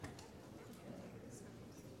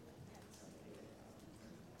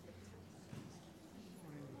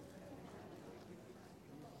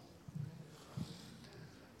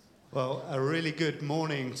Well, a really good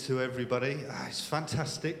morning to everybody. It's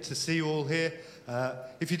fantastic to see you all here.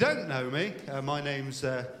 If you don't know me, my name's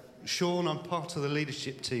Sean. I'm part of the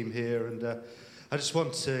leadership team here, and I just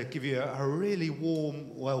want to give you a really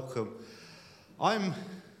warm welcome. I'm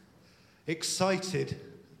excited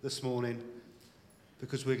this morning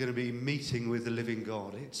because we're going to be meeting with the living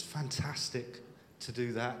God. It's fantastic to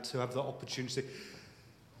do that, to have the opportunity.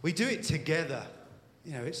 We do it together.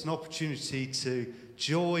 You know, it's an opportunity to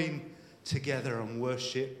join together and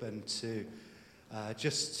worship and to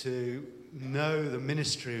just to know the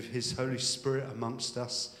ministry of His Holy Spirit amongst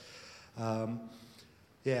us.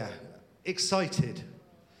 Excited.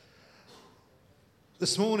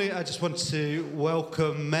 This morning, I just want to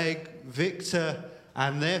welcome Meg, Victor,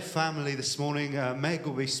 and their family this morning. Meg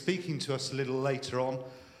will be speaking to us a little later on,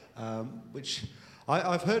 which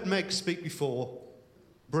I've heard Meg speak before.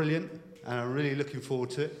 Brilliant. And I'm really looking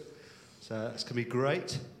forward to it. So that's going to be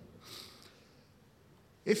great.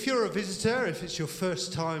 If you're a visitor, if it's your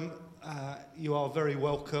first time, you are very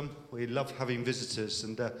welcome. We love having visitors.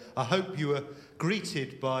 And I hope you were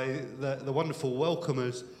greeted by the wonderful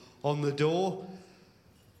welcomers on the door.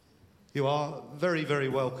 You are very, very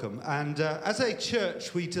welcome. And as a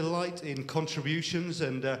church, we delight in contributions.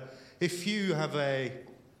 And if you have a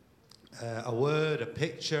word, a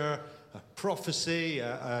picture, a prophecy,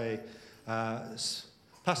 a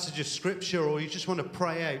passage of scripture, or you just want to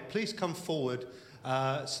pray out, please come forward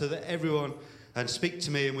so that everyone and speak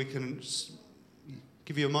to me, and we can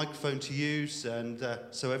give you a microphone to use, and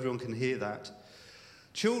so everyone can hear that.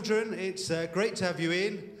 Children, it's great to have you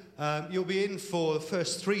in. You'll be in for the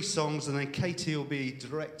first 3 songs, and then Katie will be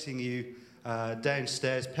directing you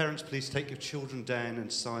downstairs. Parents, please take your children down and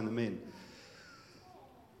sign them in.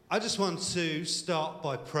 I just want to start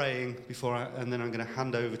by praying and then I'm going to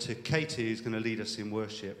hand over to Katie, who's going to lead us in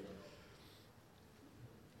worship.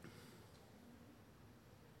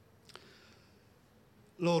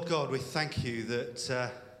 Lord God, we thank you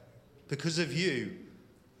that because of you,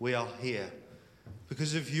 we are here.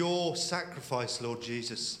 Because of your sacrifice, Lord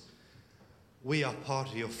Jesus, we are part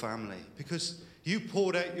of your family. Because you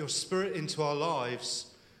poured out your Spirit into our lives,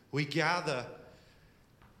 we gather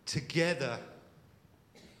together.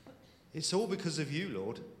 It's all because of you,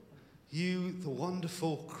 Lord. You, the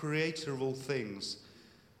wonderful creator of all things,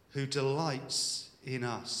 who delights in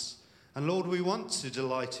us. And Lord, we want to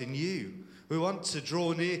delight in you. We want to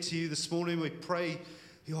draw near to you this morning. We pray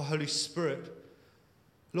your Holy Spirit.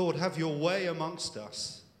 Lord, have your way amongst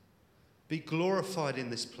us. Be glorified in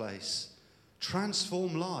this place.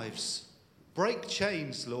 Transform lives. Break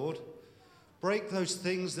chains, Lord. Break those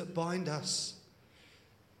things that bind us.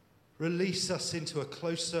 Release us into a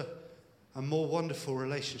closer a more wonderful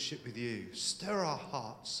relationship with you. Stir our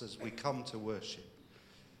hearts as we come to worship.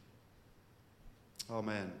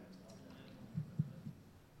 Amen.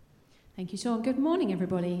 Thank you, Sean. Good morning,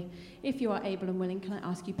 everybody. If you are able and willing, can I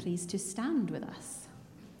ask you please to stand with us?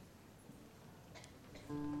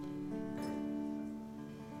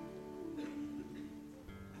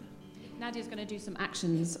 Nadia's going to do some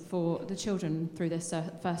actions for the children through this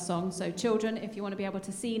first song. So children, if you want to be able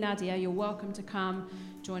to see Nadia, you're welcome to come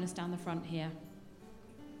join us down the front here.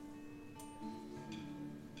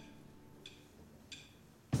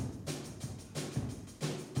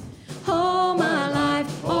 All my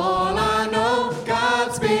life, all I know,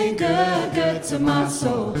 God's been good, good to my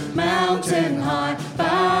soul. Mountain high,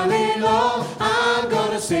 valley low, I'm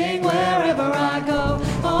gonna sing wherever I go.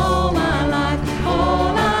 All my life,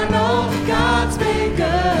 all I know, God's been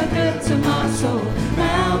good, good to my soul.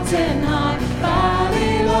 Mountain high,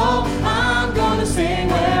 valley low, I'm gonna sing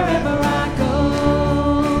wherever I go.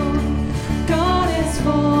 God is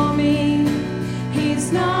for me,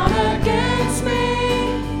 He's not against me.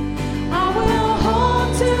 I will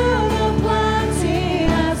hold to the plans He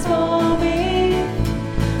has for me.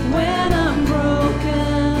 When I'm broken,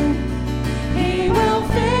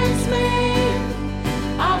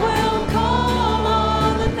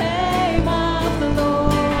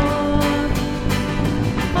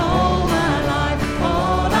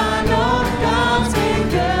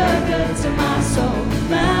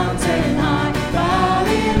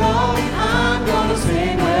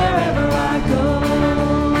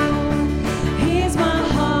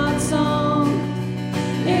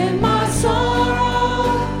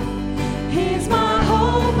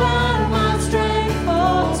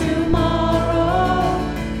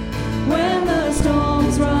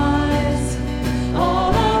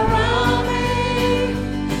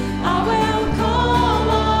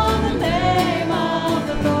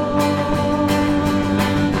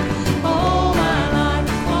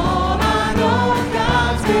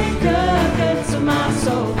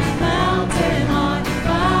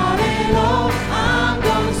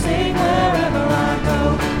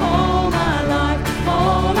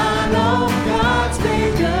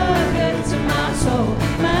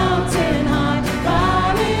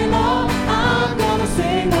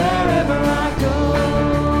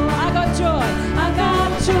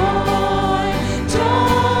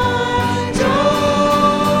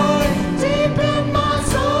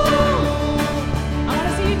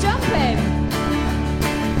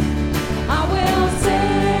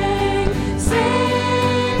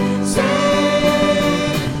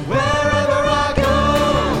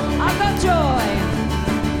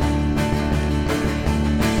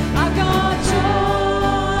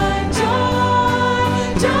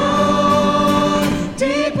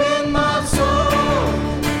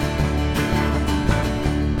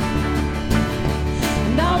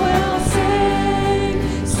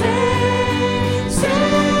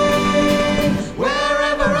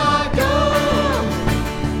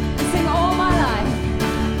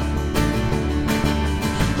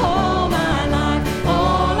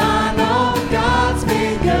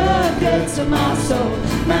 to my soul.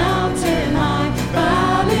 Mountain high,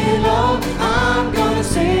 valley low, I'm gonna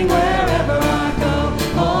sing wherever I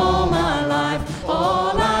go. All my life,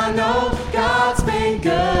 all I know, God's been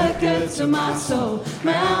good, good to my soul.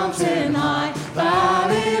 Mountain high,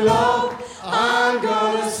 valley low, I'm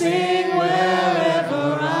gonna sing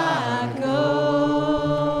wherever I go.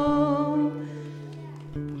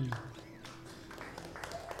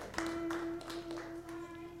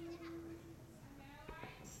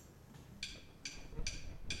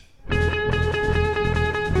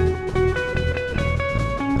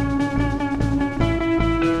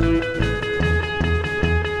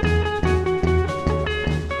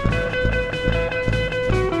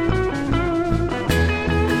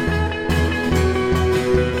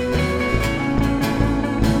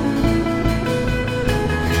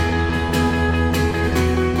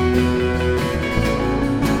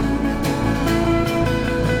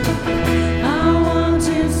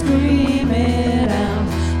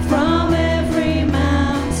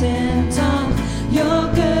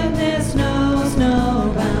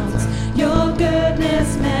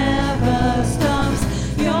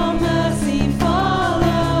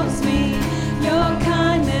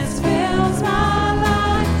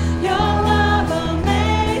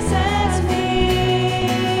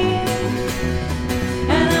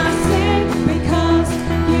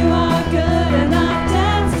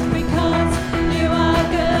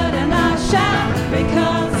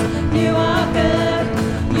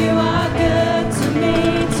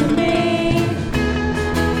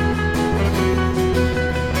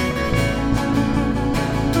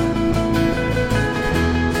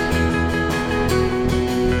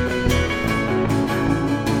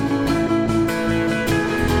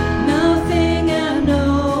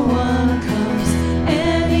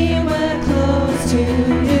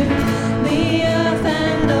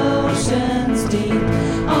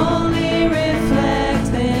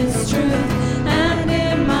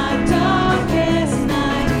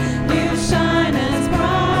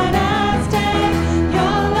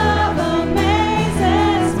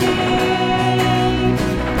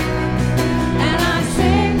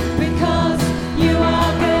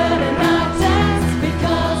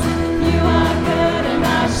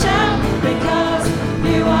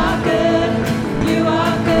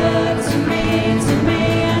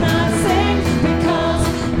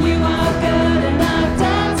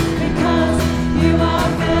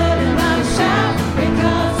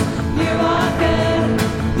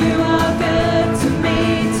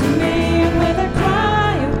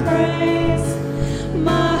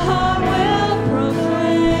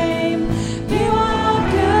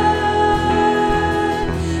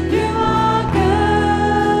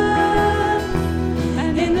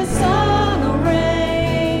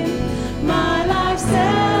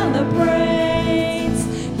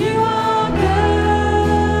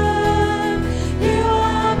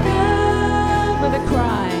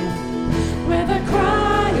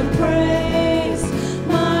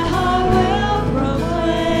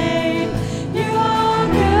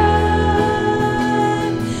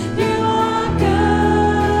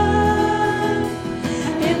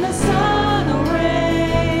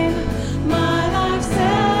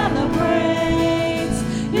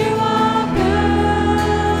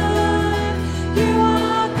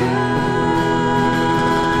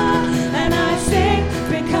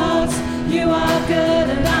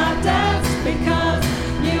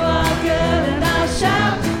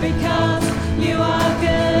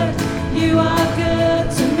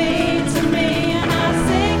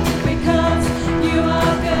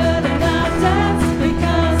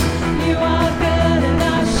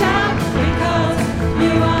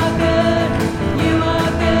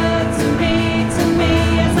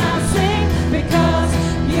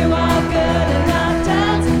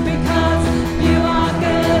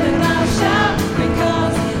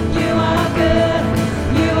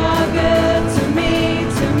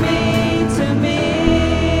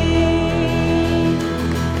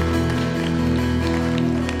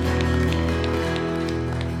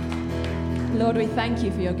 thank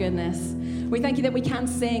you for your goodness. We thank you that we can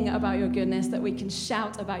sing about your goodness, that we can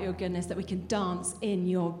shout about your goodness, that we can dance in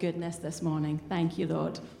your goodness this morning. Thank you,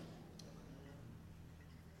 Lord.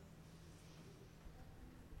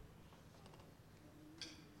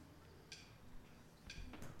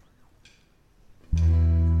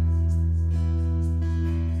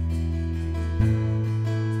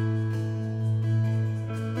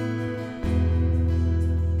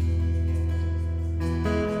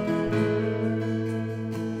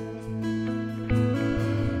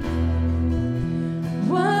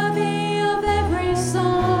 Worthy of every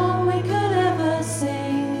song we could ever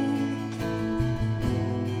sing.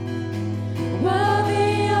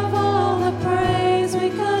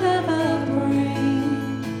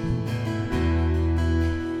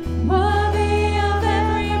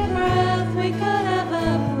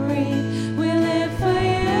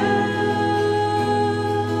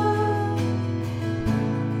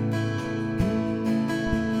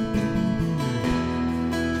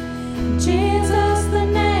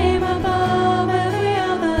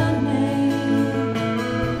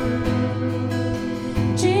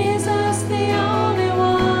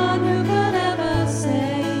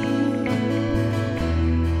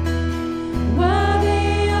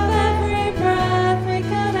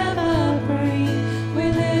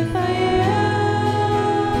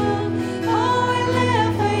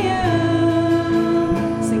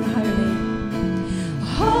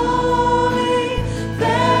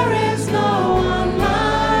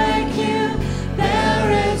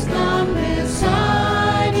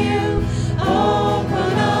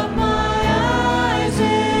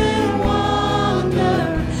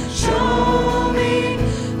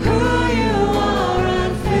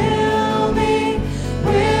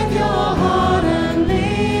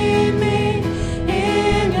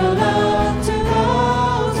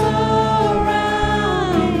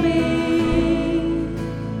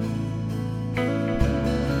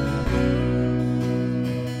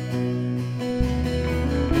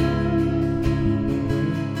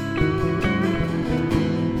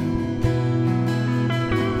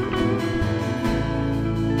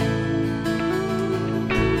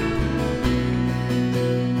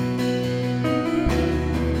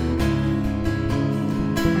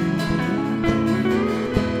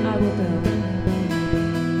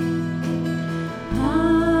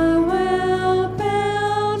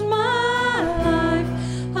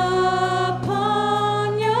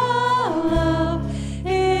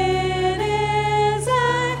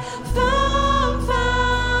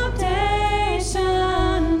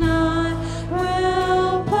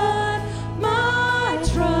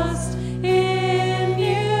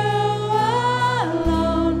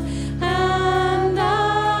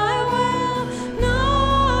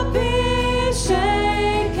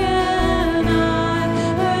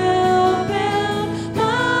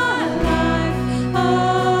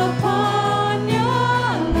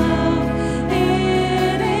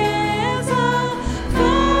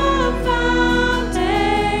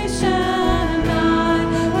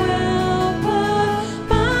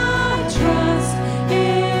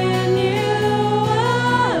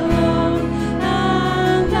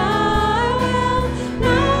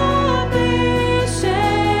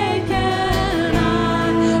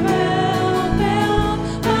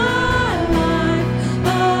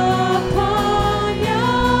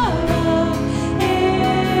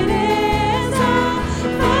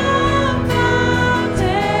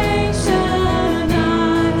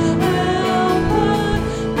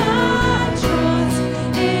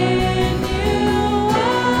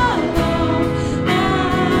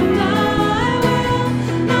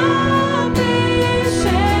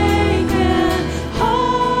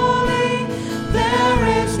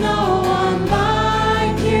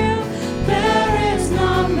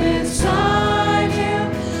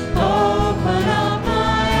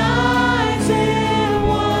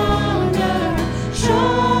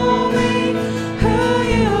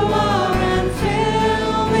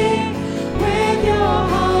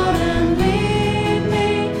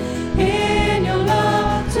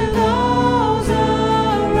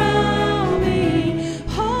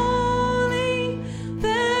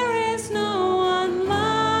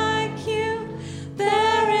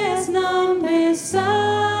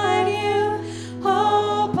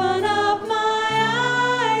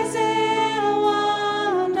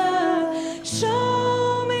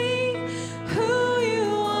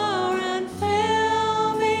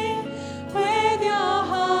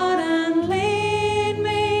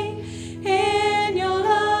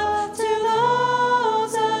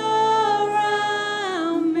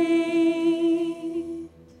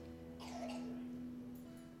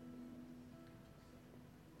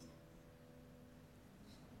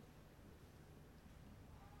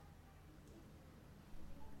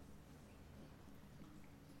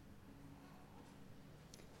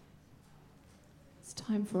 It's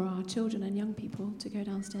time for our children and young people to go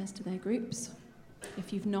downstairs to their groups.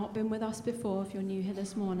 If you've not been with us before, if you're new here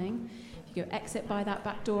this morning, you go exit by that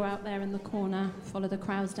back door out there in the corner, follow the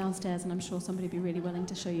crowds downstairs, and I'm sure somebody will be really willing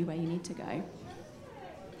to show you where you need to go.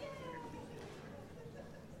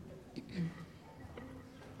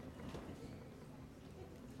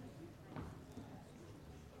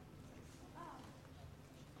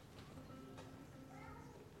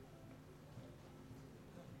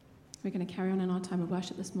 We're going to carry on in our time of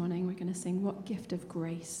worship this morning. We're going to sing, "What Gift of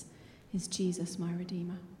Grace is Jesus, my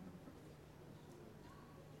Redeemer."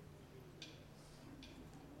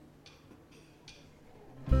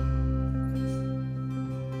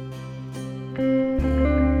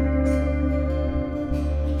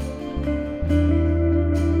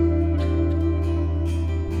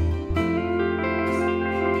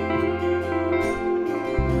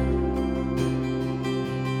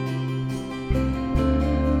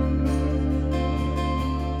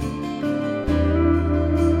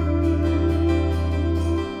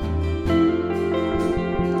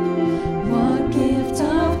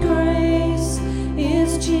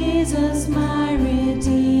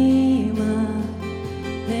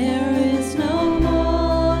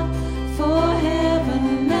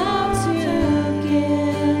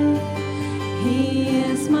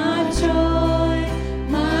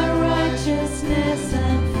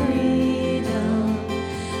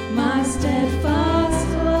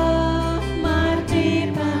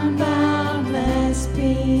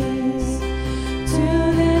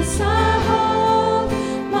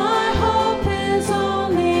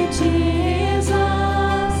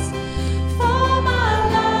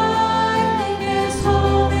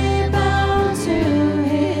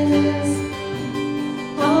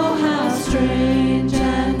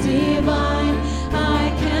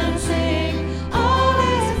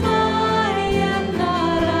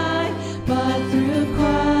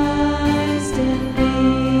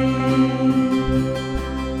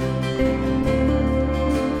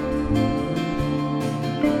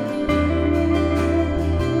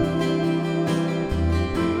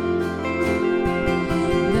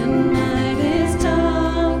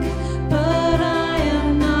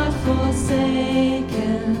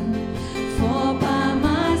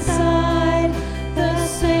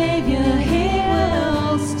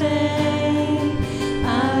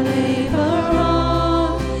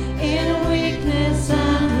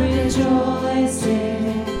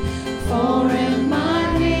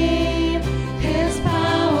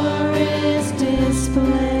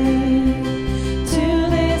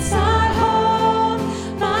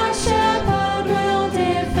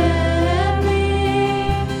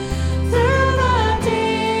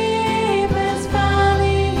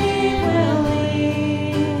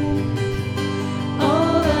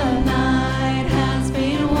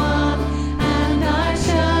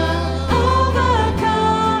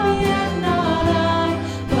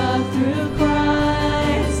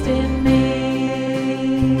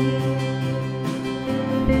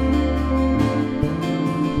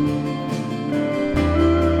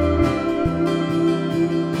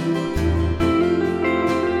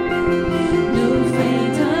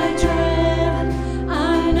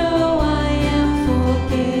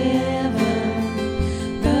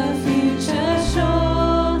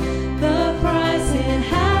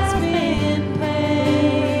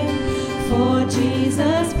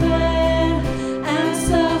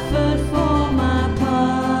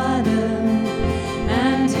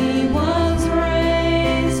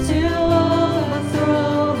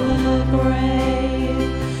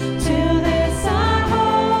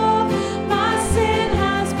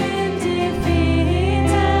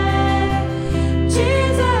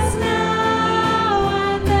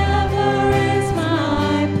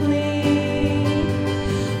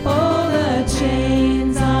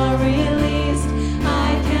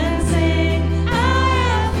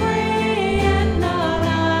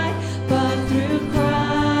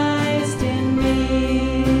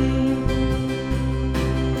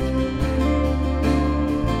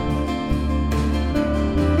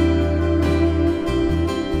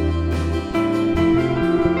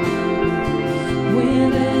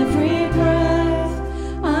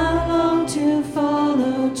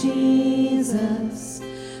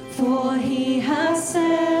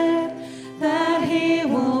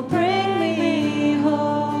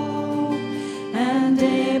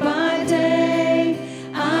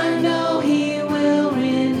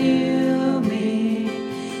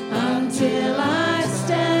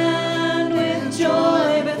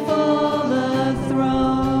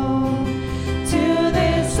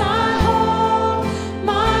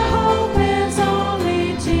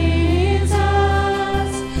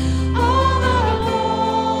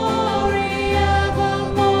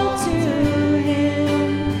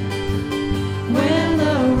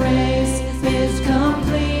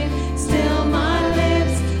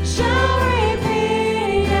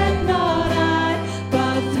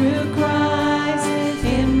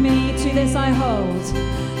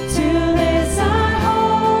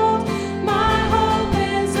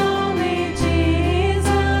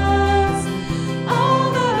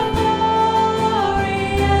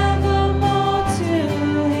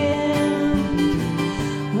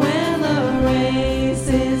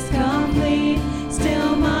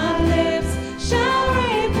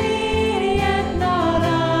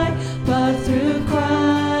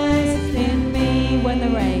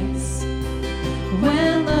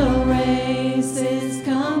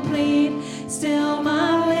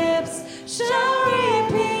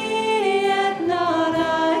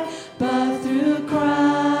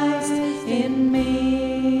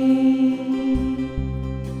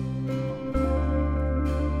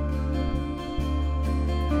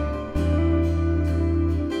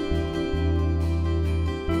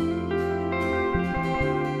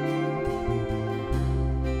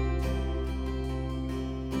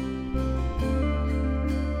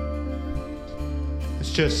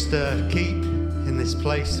 Let's just keep in this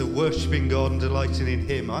place of worshipping God and delighting in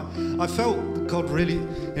Him. I felt that God really,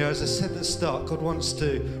 as I said at the start, God wants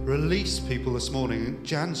to release people this morning. And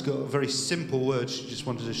Jan's got a very simple word she just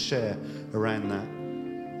wanted to share around that.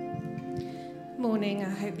 Morning, I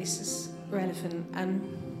hope this is relevant.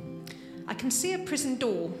 I can see a prison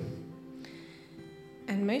door,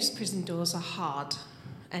 and most prison doors are hard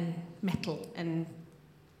and metal and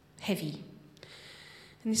heavy.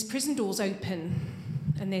 And this prison door's open,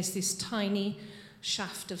 and there's this tiny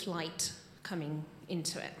shaft of light coming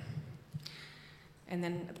into it. And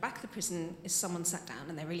then at the back of the prison is someone sat down,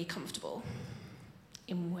 and they're really comfortable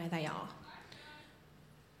in where they are.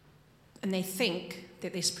 And they think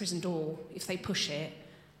that this prison door, if they push it,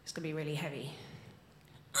 it's going to be really heavy.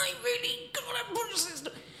 I really gotta push this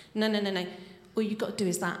door. No. All you've got to do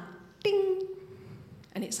is that, ding,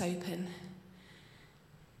 and it's open.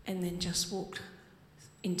 And then just walk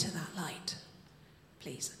into that light,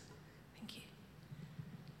 please. Thank you.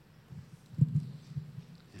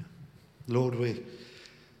 Yeah. Lord, we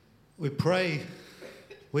pray.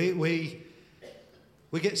 We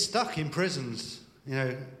get stuck in prisons,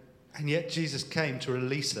 and yet Jesus came to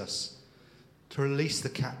release us, to release the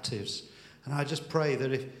captives. And I just pray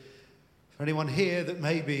that if anyone here that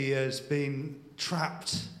maybe has been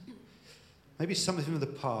trapped, maybe something from the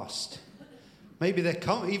past, maybe they're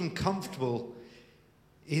even comfortable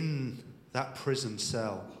in that prison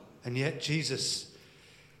cell, and yet Jesus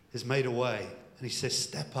has made a way, and He says,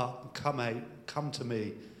 step up and come out, come to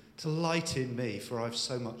me, delight in me, for I've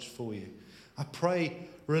so much for you. I pray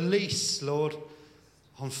release, Lord,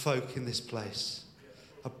 on folk in this place,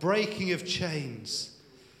 a breaking of chains,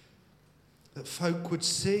 that folk would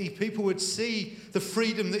see, people would see the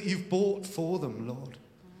freedom that you've bought for them, Lord,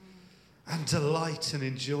 and delight and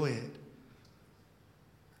enjoy it.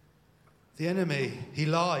 The enemy, he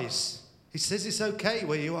lies. He says it's okay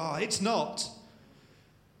where you are. It's not.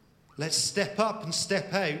 Let's step up and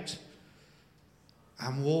step out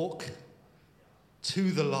and walk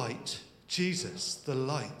to the light. Jesus, the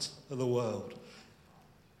light of the world.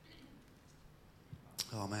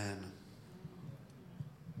 Amen.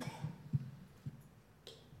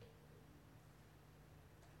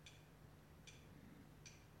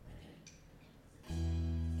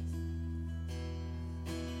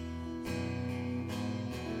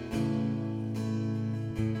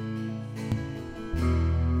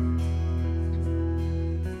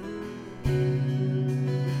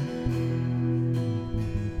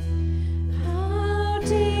 How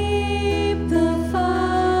deep the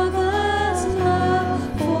Father's love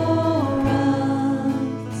for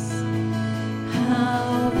us,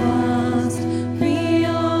 how vast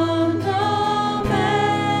beyond all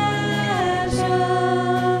measure,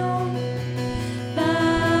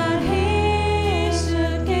 that He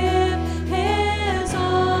should give His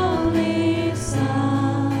only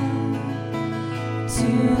Son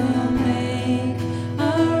to make a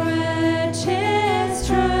wretch His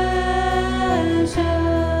treasure.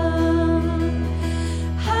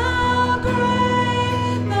 How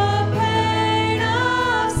great the pain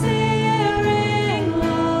of searing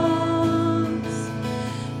loss!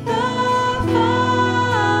 The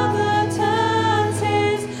Father turns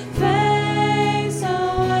His face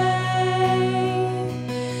away,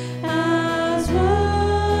 as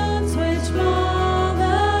wounds which mar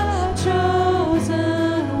the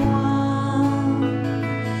chosen one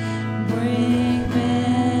bring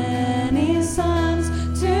many sons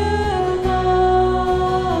to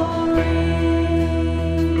glory.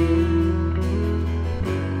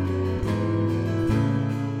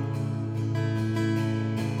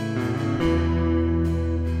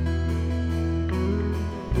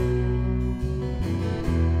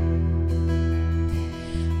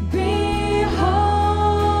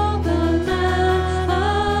 Behold the man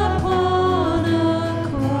upon a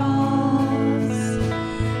cross,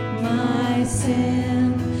 my sin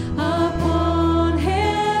upon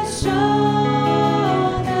His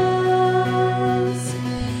shoulders.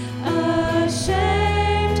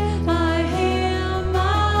 Ashamed, I hear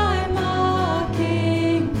my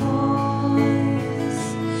mocking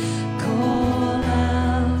voice call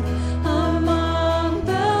out among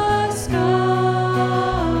the scoffers.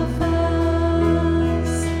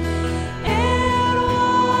 It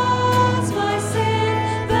was my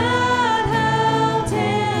sin that held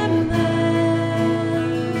Him there,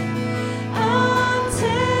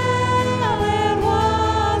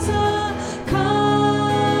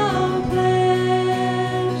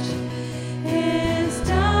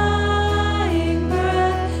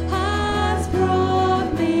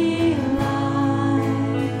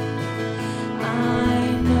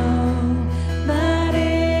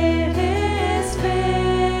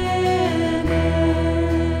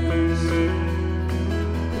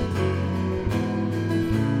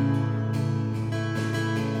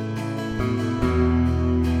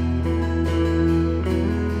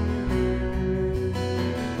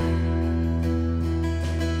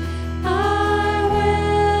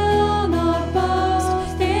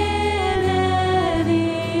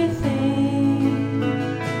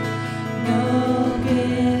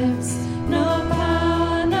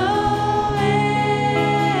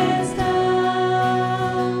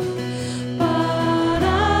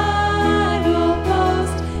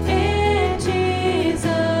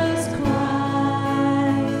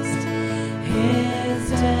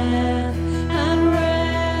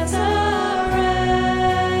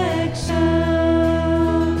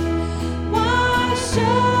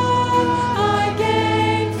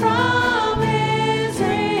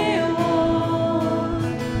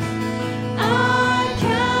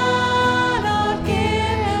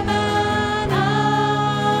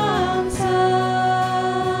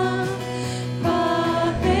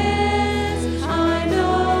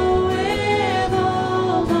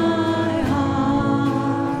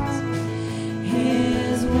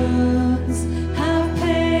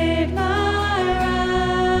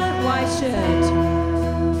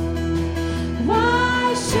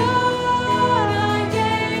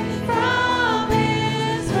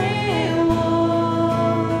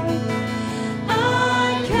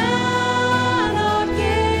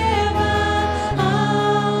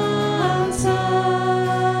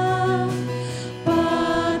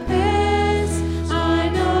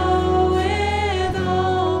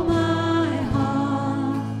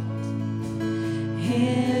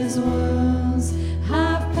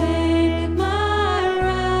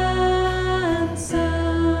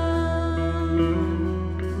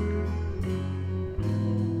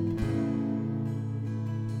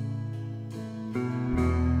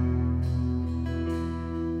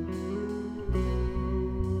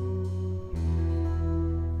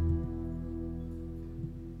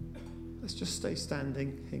 let's just stay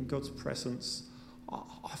standing in God's presence.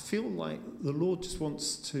 I feel like the Lord just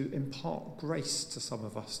wants to impart grace to some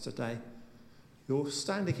of us today. You're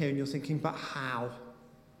standing here and you're thinking, but how?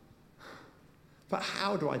 But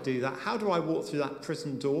how do I do that? How do I walk through that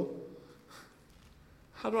prison door?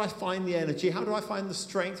 How do I find the energy? How do I find the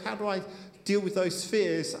strength? How do I deal with those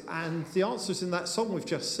fears? And the answer is in that song we've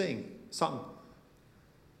just sung.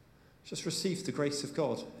 Just receive the grace of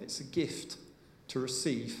God. It's a gift to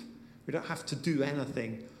receive. We don't have to do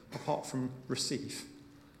anything apart from receive.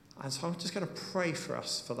 And so I'm just going to pray for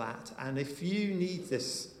us for that. And if you need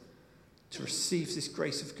this, to receive this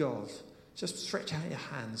grace of God, just stretch out your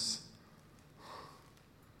hands.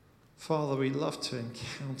 Father, we love to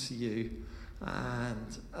encounter you.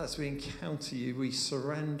 And as we encounter you, we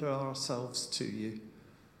surrender ourselves to you.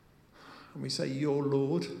 And we say, you're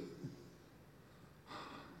Lord.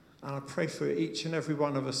 And I pray for each and every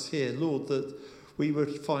one of us here, Lord, that we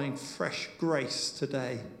would find fresh grace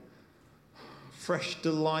today. Fresh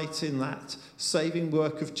delight in that saving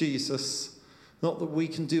work of Jesus. Not that we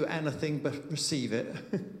can do anything but receive it.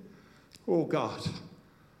 Oh God.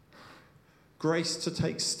 Grace to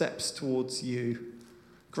take steps towards you.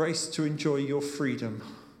 Grace to enjoy your freedom.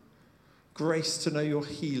 Grace to know your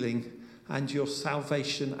healing and your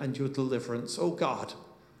salvation and your deliverance. Oh God,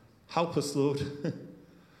 help us, Lord.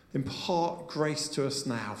 Impart grace to us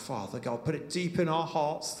now, Father God. Put it deep in our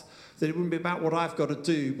hearts that it wouldn't be about what I've got to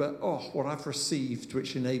do, but what I've received,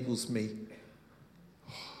 which enables me,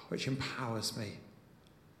 which empowers me.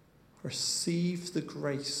 Receive the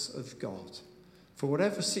grace of God. For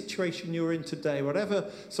whatever situation you're in today,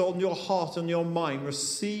 whatever's on your heart and your mind,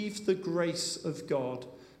 receive the grace of God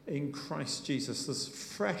in Christ Jesus. There's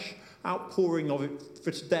fresh outpouring of it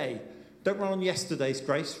for today. Don't run on yesterday's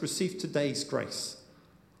grace. Receive today's grace.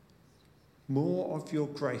 More of your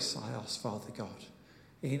grace, I ask, Father God.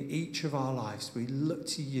 In each of our lives, we look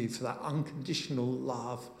to you for that unconditional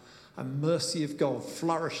love and mercy of God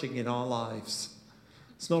flourishing in our lives.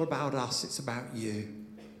 It's not about us, it's about you.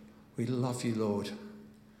 We love you, Lord.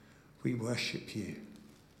 We worship you.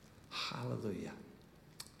 Hallelujah.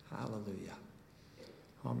 Hallelujah.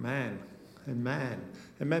 Amen. Amen.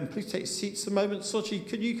 Amen. Please take seats a moment. Sochi,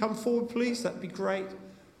 can you come forward, please? That'd be great.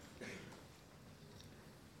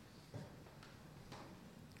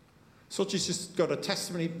 Sochi's just got a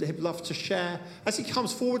testimony he'd love to share. As he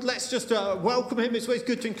comes forward, let's just welcome him. It's always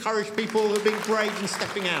good to encourage people who are being brave and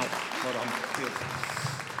stepping out. Well done. Good.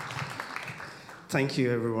 Thank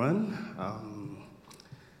you, everyone.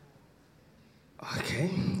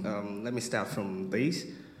 Let me start from this.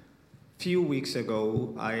 Few weeks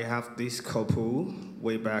ago, I have this couple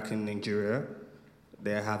way back in Nigeria.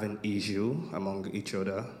 They're having issue among each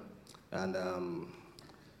other, and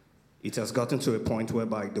it has gotten to a point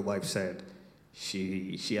whereby the wife said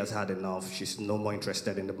she has had enough. She's no more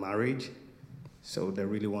interested in the marriage, so they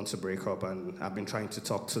really want to break up. And I've been trying to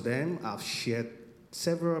talk to them. I've shared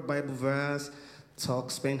several Bible verses.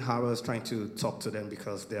 Spend hours trying to talk to them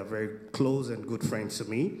because they are very close and good friends to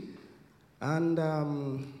me. And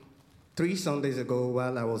 3 Sundays ago,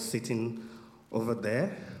 while I was sitting over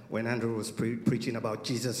there, when Andrew was preaching about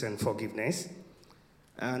Jesus and forgiveness,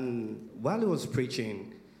 and while he was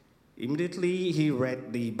preaching, immediately he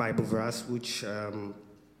read the Bible verse, which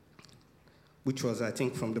was, I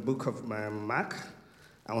think, from the book of Mark.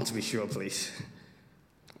 I want to be sure, please.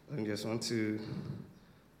 I just want to...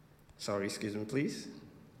 Sorry, excuse me, please.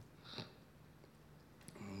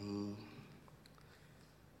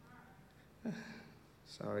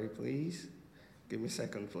 Sorry, please. Give me a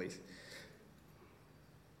second, please.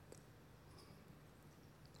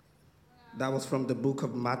 That was from the book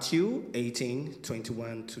of Matthew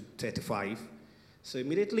 18:21 to 35. So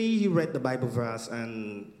immediately he read the Bible verse,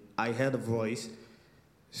 and I heard a voice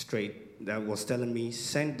straight that was telling me,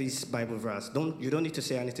 send this Bible verse. You don't need to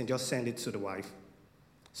say anything, just send it to the wife.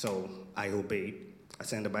 So I obeyed. I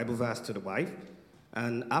sent the Bible verse to the wife.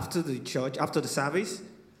 And after the service,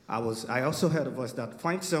 I also heard a voice that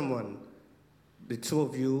find someone. The two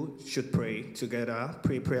of you should pray together,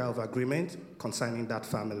 pray prayer of agreement concerning that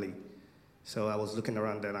family. So I was looking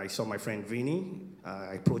around and I saw my friend Vinny.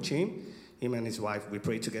 I approached him and his wife. We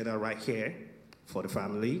prayed together right here for the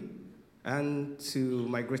family. And to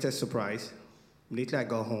my greatest surprise, immediately I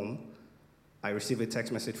got home, I received a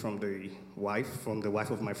text message from the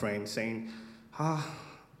wife of my friend saying,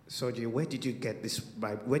 Soji, where did you get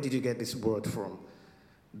this word from?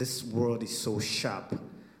 This word is so sharp,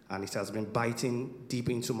 and it has been biting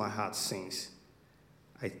deep into my heart since.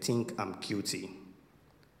 I think I'm guilty.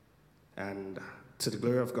 And to the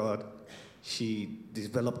glory of God, she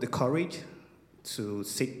developed the courage to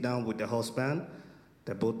sit down with the husband.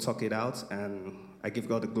 They both talk it out, and I give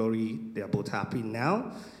God the glory. They are both happy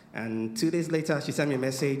now. And 2 days later, she sent me a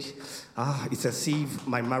message. It's as if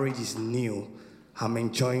my marriage is new. I'm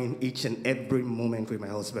enjoying each and every moment with my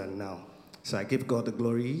husband now. So I give God the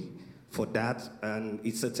glory for that, and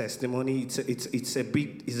it's a testimony. It's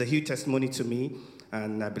a huge testimony to me,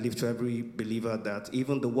 and I believe to every believer that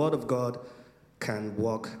even the word of God can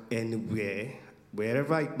work anywhere,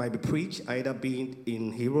 wherever it might be preached, either being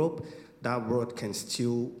in Europe, that word can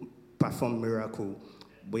still perform miracle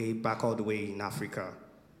way back all the way in Africa.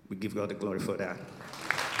 We give God the glory for that.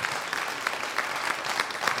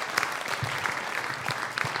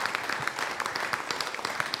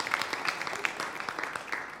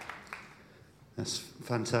 That's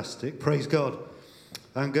fantastic. Praise God.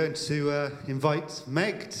 I'm going to invite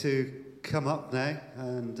Meg to come up now.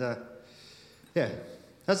 And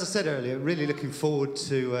as I said earlier, really looking forward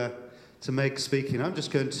to Meg speaking. I'm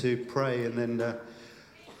just going to pray, and then I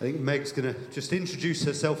think Meg's going to just introduce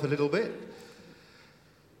herself a little bit.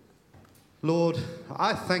 Lord,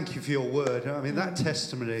 I thank you for your word. I mean, that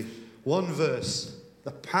testimony, one verse,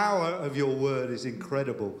 the power of your word is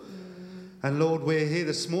incredible. And Lord, we're here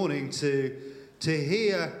this morning to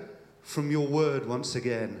hear from your word once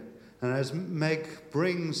again. And as Meg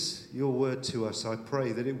brings your word to us, I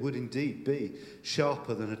pray that it would indeed be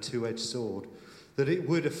sharper than a two-edged sword, that it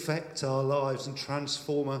would affect our lives and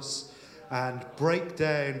transform us and break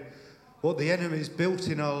down what the enemy has built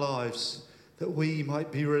in our lives, that we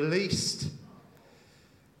might be released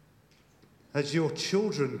as your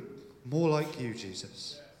children, more like you,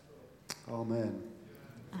 Jesus. Amen.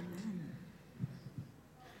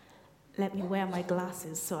 Let me wear my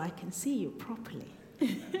glasses so I can see you properly.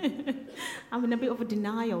 I'm in a bit of a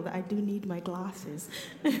denial that I do need my glasses.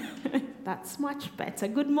 That's much better.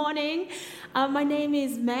 Good morning. My name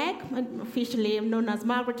is Meg. Officially, I'm known as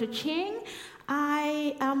Margaret Ochieng.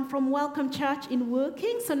 I am from Welcome Church in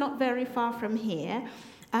Woking, so not very far from here.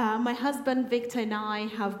 My husband Victor and I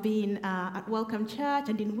have been at Welcome Church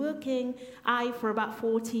and in Woking, for about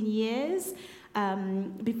 14 years.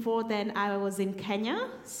 Before then, I was in Kenya,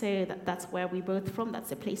 so that's where we're both from. That's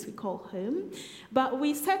the place we call home. But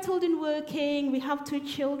we settled in Woking. We have 2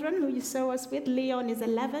 children who you saw us with. Leon is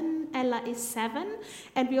 11, Ella is 7.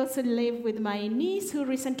 And we also live with my niece who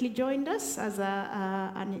recently joined us as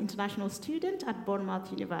an international student at Bournemouth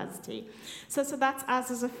University. So that's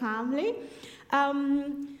us as a family.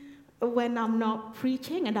 When I'm not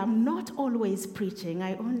preaching, and I'm not always preaching,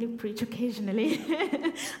 I only preach occasionally.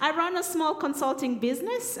 I run a small consulting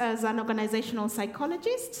business as an organizational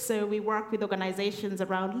psychologist. So we work with organizations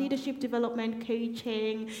around leadership development,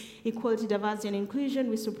 coaching, equality, diversity, and inclusion.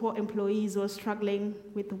 We support employees who are struggling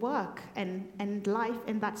with work and life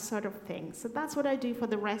and that sort of thing. So that's what I do for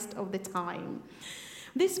the rest of the time.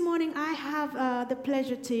 This morning, I have the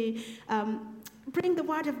pleasure to bring the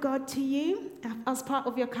Word of God to you as part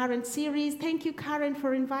of your current series. Thank you, Karen,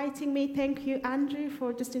 for inviting me. Thank you, Andrew,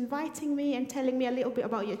 for just inviting me and telling me a little bit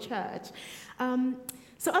about your church.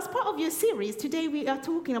 So as part of your series, today we are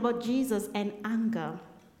talking about Jesus and anger.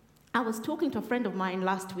 I was talking to a friend of mine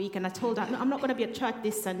last week, and I told her, no, I'm not going to be at church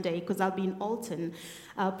this Sunday because I'll be in Alton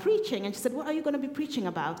preaching. And she said, what are you going to be preaching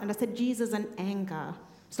about? And I said, Jesus and anger.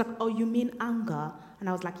 She's like, oh, you mean anger? And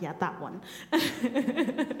I was like, yeah, that one.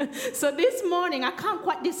 So this morning, I can't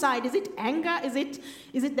quite decide, is it anger? Is it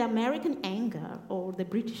the American anger, or the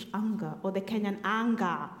British anger, or the Kenyan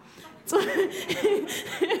anger? So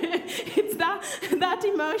it's that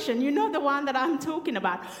emotion, you know, the one that I'm talking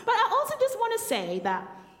about. But I also just want to say that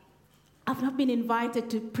I've not been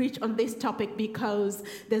invited to preach on this topic because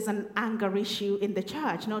there's an anger issue in the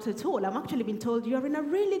church, not at all. I've actually been told you're in a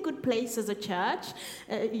really good place as a church.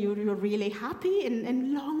 You're really happy,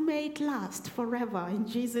 and long may it last forever in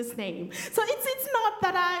Jesus' name. So it's not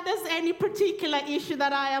that there's any particular issue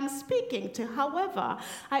that I am speaking to. However,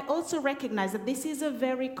 I also recognize that this is a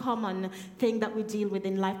very common thing that we deal with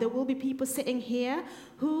in life. There will be people sitting here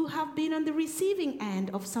who have been on the receiving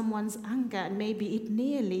end of someone's anger, and maybe it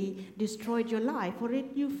nearly destroyed your life, or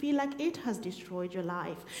you feel like it has destroyed your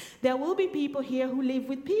life. There will be people here who live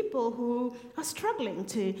with people who are struggling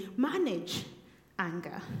to manage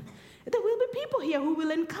anger. There will be people here who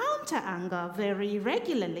will encounter anger very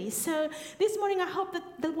regularly. So this morning, I hope that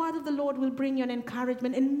the word of the Lord will bring you an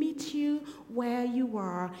encouragement and meet you where you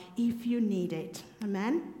are if you need it.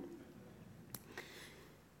 Amen?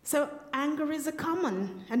 So anger is a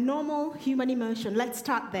common and normal human emotion. Let's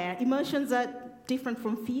start there. Emotions are different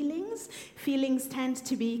from feelings. Feelings tend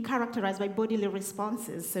to be characterized by bodily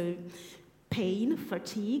responses. So pain,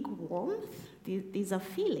 fatigue, warmth, these are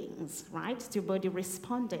feelings, right? It's your body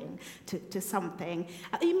responding to something.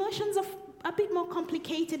 Emotions are a bit more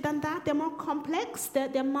complicated than that. They're more complex. They're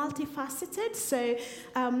multifaceted. So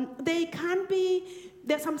they can be,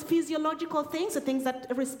 there's some physiological things, the things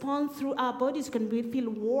that respond through our bodies. Can we feel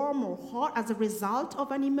warm or hot as a result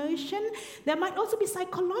of an emotion? There might also be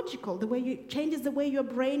psychological, the way you changes the way your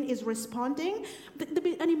brain is responding. There'll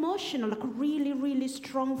be an emotional, like a really, really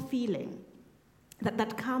strong feeling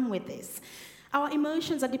that come with this. Our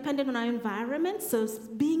emotions are dependent on our environment, so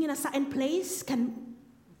being in a certain place can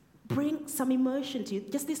bring some emotion to you.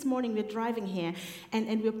 Just this morning, we're driving here,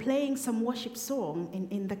 and we're playing some worship song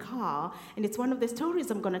in the car, and it's one of the stories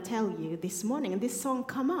I'm going to tell you this morning, and this song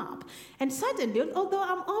come up. And suddenly, although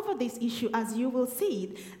I'm over this issue, as you will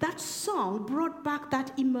see, that song brought back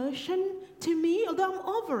that emotion to me, although I'm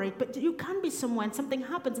over it, but you can be somewhere and something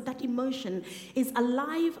happens, that emotion is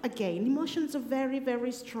alive again. Emotions are very,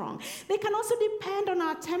 very strong. They can also depend on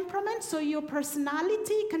our temperament, so your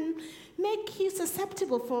personality can make you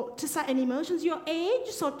susceptible to certain emotions. Your age,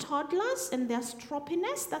 so toddlers and their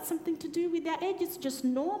stroppiness, that's something to do with their age. It's just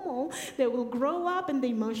normal. They will grow up and the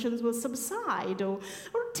emotions will subside. Or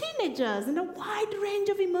teenagers and a wide range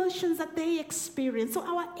of emotions that they experience. So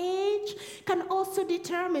our age can also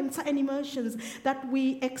determine certain emotions that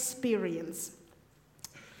we experience.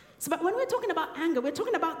 So, but when we're talking about anger, we're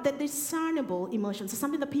talking about the discernible emotions, so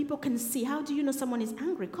something that people can see. How do you know someone is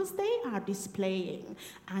angry? Because they are displaying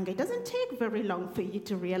anger. It doesn't take very long for you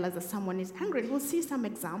to realize that someone is angry. We'll see some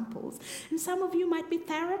examples. And some of you might be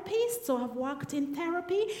therapists or have worked in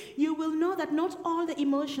therapy. You will know that not all the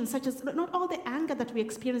emotions, not all the anger that we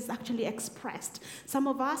experience is actually expressed. Some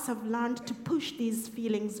of us have learned to push these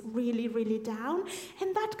feelings really, really down.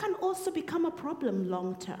 And that can also become a problem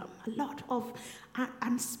long term. A lot of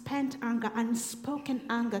unspent anger, unspoken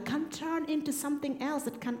anger can turn into something else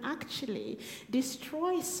that can actually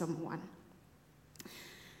destroy someone.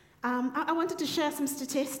 I wanted to share some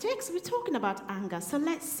statistics. We're talking about anger, so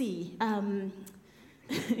let's see. I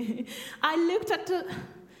looked at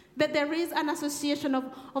that there is an association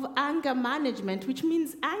of anger management, which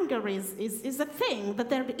means anger is a thing.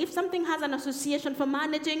 That if something has an association for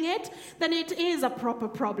managing it, then it is a proper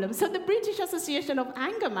problem. So the British Association of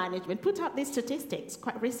Anger Management put out these statistics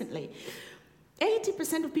quite recently.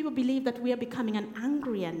 80% of people believe that we are becoming an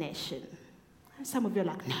angrier nation. Some of you are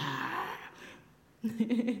like, nah.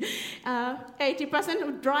 80%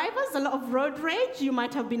 of drivers, a lot of road rage. You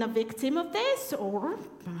might have been a victim of this, or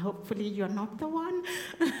hopefully you're not the one.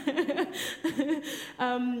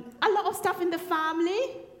 A lot of stuff in the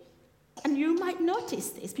family, and you might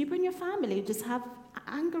notice this. People in your family just have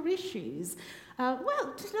anger issues.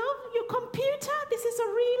 Your computer, this is a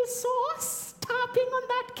real source. Tapping on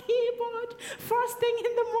that keyboard first thing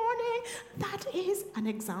in the morning. That is an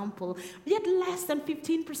example. Yet less than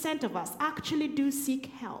 15% of us actually do seek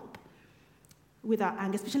help with our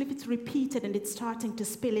anger, especially if it's repeated and it's starting to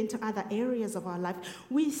spill into other areas of our life.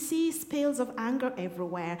 We see spills of anger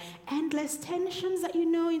everywhere. Endless tensions that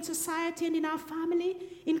in society and in our family.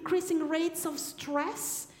 Increasing rates of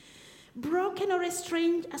stress. Broken or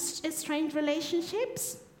estranged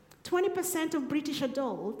relationships. 20% of British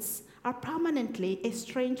adults are permanently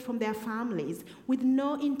estranged from their families with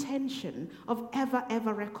no intention of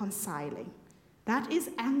ever reconciling. That is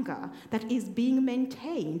anger that is being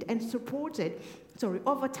maintained and supported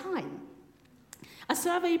over time. A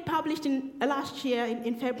survey published last year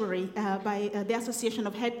in February by the Association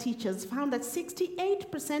of Head Teachers found that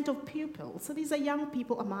 68% of pupils, so these are young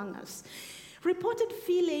people among us, reported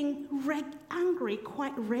feeling angry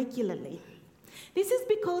quite regularly. This is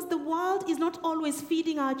because the world is not always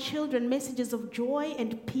feeding our children messages of joy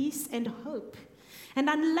and peace and hope. And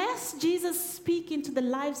unless Jesus speaks into the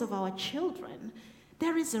lives of our children,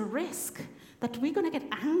 there is a risk that we're going to get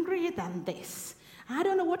angrier than this. I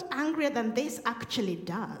don't know what angrier than this actually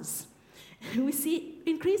does. We see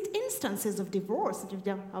increased instances of divorce.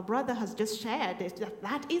 Our brother has just shared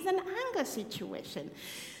that is an anger situation.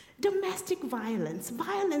 Domestic violence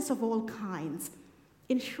of all kinds.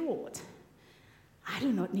 In short, I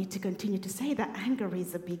do not need to continue to say that anger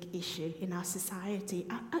is a big issue in our society,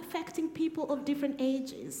 affecting people of different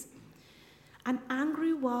ages. An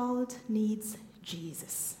angry world needs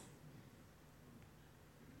Jesus.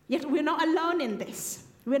 Yet we're not alone in this.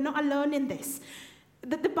 We're not alone in this.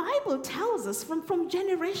 The Bible tells us from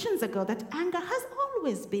generations ago that anger has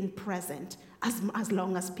always been present, as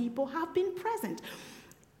long as people have been present.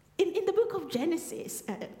 In the book of Genesis,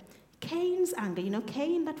 Cain's anger,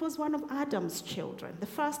 Cain, that was one of Adam's children, the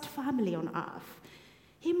first family on earth.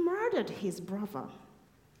 He murdered his brother.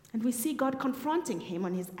 And we see God confronting him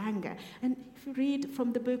on his anger. And if you read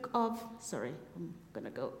from the book of, I'm going to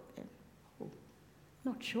go,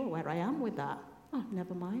 not sure where I am with that. Oh,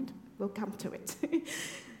 never mind. We'll come to it.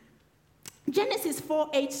 Genesis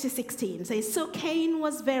 4:8-16 says, so Cain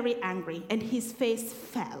was very angry, and his face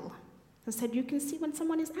fell. I said, you can see when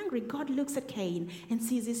someone is angry, God looks at Cain and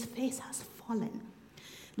sees his face has fallen.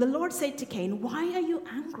 The Lord said to Cain, why are you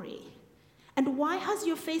angry? And why has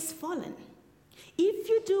your face fallen? If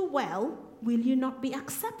you do well, will you not be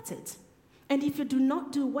accepted? And if you do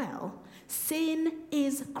not do well, sin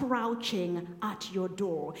is crouching at your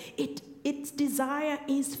door. Its desire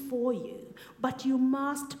is for you, but you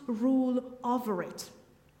must rule over it.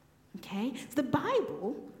 Okay? So the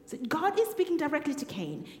Bible, God is speaking directly to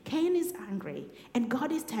Cain. Cain is angry, and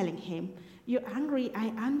God is telling him, you're angry, I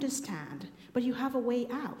understand, but you have a way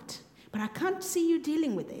out. But I can't see you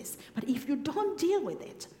dealing with this. But if you don't deal with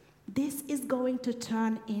it, this is going to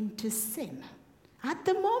turn into sin. At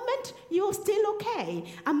the moment, you're still okay.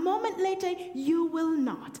 A moment later, you will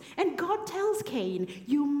not. And God tells Cain,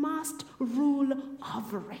 you must rule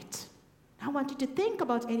over it. I want you to think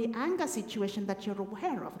about any anger situation that you're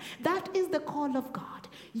aware of. That is the call of God.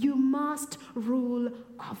 You must rule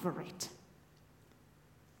over it.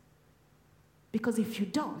 Because if you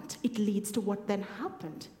don't, it leads to what then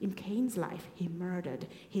happened in Cain's life. He murdered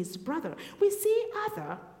his brother. We see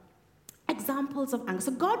other examples of anger.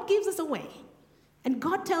 So God gives us a way. And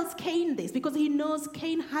God tells Cain this because he knows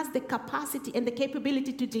Cain has the capacity and the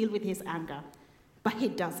capability to deal with his anger. But he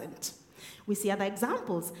doesn't. We see other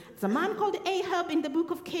examples. There's a man called Ahab in the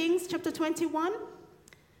book of Kings, chapter 21.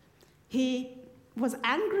 He was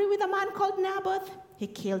angry with a man called Naboth. He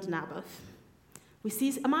killed Naboth. We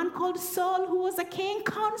see a man called Saul, who was a king,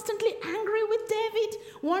 constantly angry with David,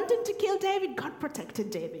 wanting to kill David. God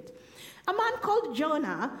protected David. A man called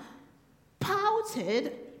Jonah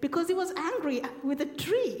pouted because he was angry with a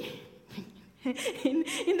tree.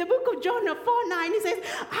 In the book of Jonah 4:9, he says,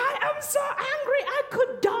 I am so angry I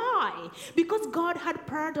could die, because God had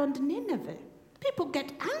pardoned Nineveh. People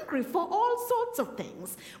get angry for all sorts of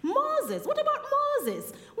things. Moses, what about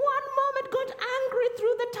Moses? One moment got angry,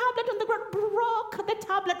 threw the tablet on the ground, broke the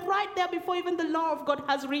tablet right there before even the law of God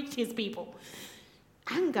has reached his people.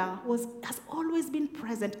 Anger has always been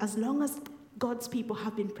present as long as God's people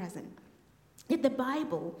have been present. Yet the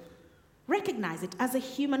Bible recognizes it as a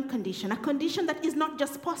human condition, a condition that is not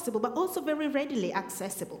just possible, but also very readily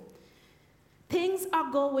accessible. Things are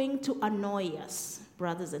going to annoy us,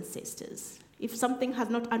 brothers and sisters. If something has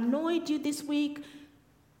not annoyed you this week,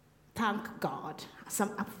 thank God.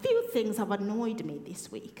 A few things have annoyed me this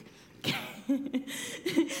week.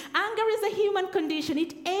 Anger is a human condition.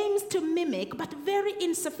 It aims to mimic, but very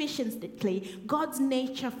insufficiently, God's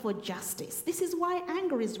nature for justice. This is why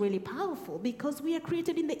anger is really powerful, because we are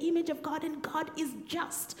created in the image of God, and God is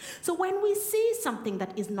just. So when we see something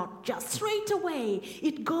that is not just, straight away,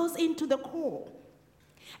 it goes into the core.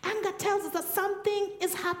 Anger tells us that something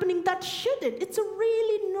is happening that shouldn't. It's a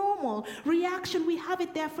really normal reaction. We have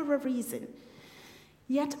it there for a reason.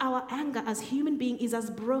 Yet our anger as human beings is as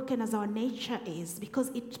broken as our nature is, because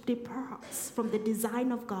it departs from the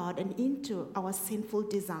design of God and into our sinful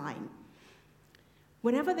design.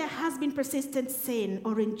 Whenever there has been persistent sin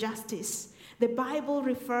or injustice, the Bible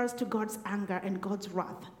refers to God's anger and God's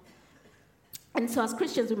wrath. And so as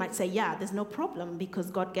Christians, we might say, yeah, there's no problem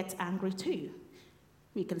because God gets angry too.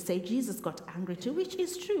 We can say Jesus got angry too, which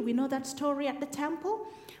is true. We know that story at the temple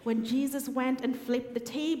when Jesus went and flipped the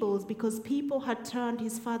tables because people had turned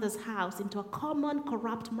his father's house into a common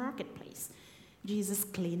corrupt marketplace. Jesus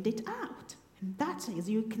cleaned it out. And that is,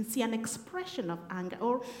 you can see an expression of anger.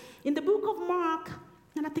 Or in the book of Mark,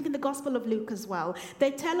 and I think in the Gospel of Luke as well,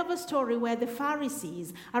 they tell of a story where the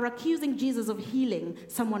Pharisees are accusing Jesus of healing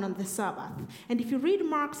someone on the Sabbath. And if you read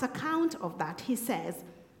Mark's account of that, he says,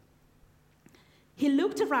 he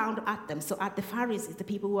looked around at them, so at the Pharisees, the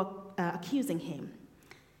people who were accusing him.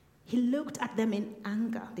 He looked at them in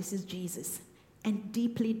anger, this is Jesus, and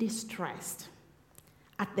deeply distressed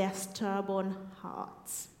at their stubborn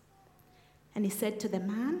hearts. And he said to the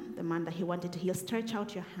man that he wanted to heal, stretch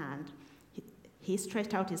out your hand. He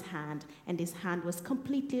stretched out his hand, and his hand was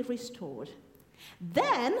completely restored.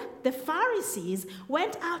 Then the Pharisees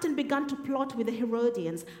went out and began to plot with the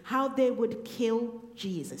Herodians how they would kill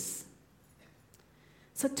Jesus.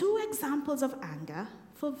 So 2 examples of anger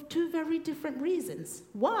for 2 very different reasons.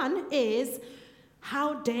 One is,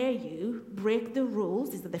 how dare you break the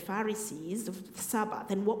rules, these are the Pharisees, of the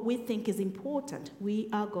Sabbath, and what we think is important, we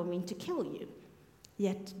are going to kill you.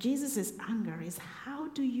 Yet Jesus' anger is, how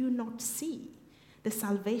do you not see the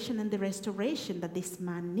salvation and the restoration that this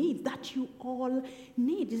man needs, that you all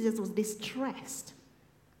need? Jesus was distressed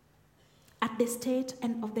at the state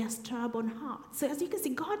and of their stubborn heart. So as you can see,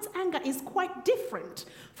 God's anger is quite different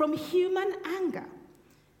from human anger.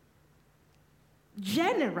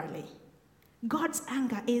 Generally, God's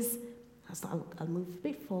anger is, so I'll move a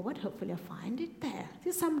bit forward, hopefully I'll find it there.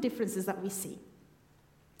 There's some differences that we see.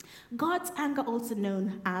 God's anger, also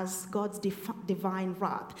known as God's divine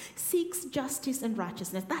wrath, seeks justice and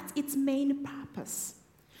righteousness. That's its main purpose.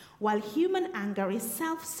 While human anger is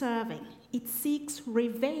self-serving, it seeks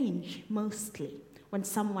revenge mostly when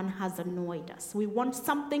someone has annoyed us. We want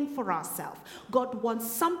something for ourselves. God wants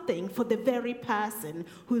something for the very person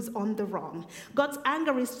who's on the wrong. God's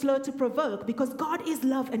anger is slow to provoke because God is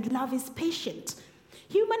love and love is patient.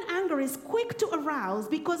 Human anger is quick to arouse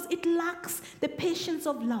because it lacks the patience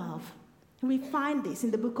of love. We find this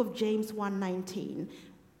in the book of James 1:19,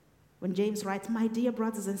 when James writes, "My dear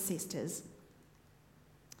brothers and sisters,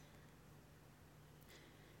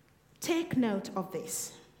 take note of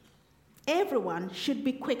this. Everyone should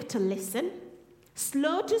be quick to listen,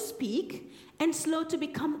 slow to speak, and slow to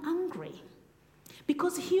become angry.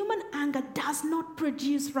 Because human anger does not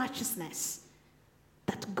produce righteousness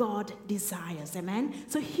that God desires." Amen?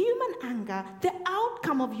 So human anger, the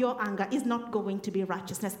outcome of your anger is not going to be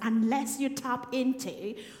righteousness unless you tap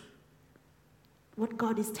into what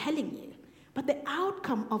God is telling you. But the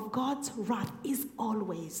outcome of God's wrath is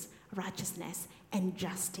always righteousness and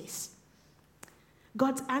justice.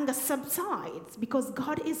 God's anger subsides because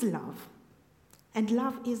God is love, and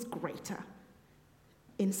love is greater.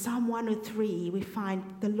 In Psalm 103, we find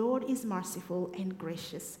the Lord is merciful and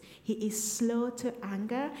gracious. He is slow to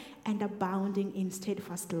anger and abounding in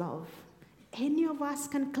steadfast love. Any of us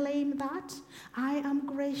can claim that? I am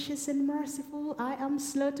gracious and merciful. I am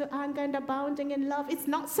slow to anger and abounding in love. It's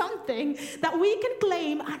not something that we can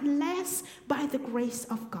claim unless by the grace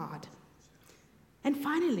of God. And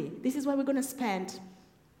finally, this is where we're going to spend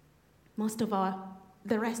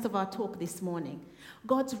the rest of our talk this morning.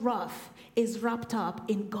 God's wrath is wrapped up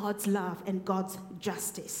in God's love and God's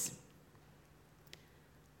justice.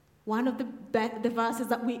 One of the verses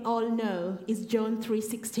that we all know is John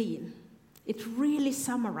 3:16. It really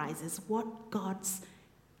summarizes what God's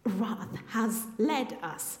wrath has led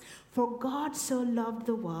us. For God so loved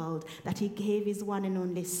the world that he gave his one and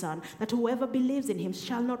only Son, that whoever believes in him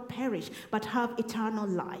shall not perish, but have eternal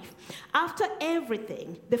life. After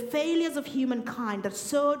everything, the failures of humankind that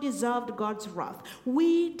so deserved God's wrath,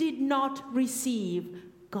 we did not receive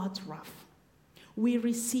God's wrath. We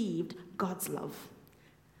received God's love.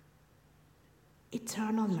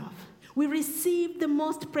 Eternal love. We received the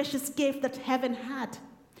most precious gift that heaven had,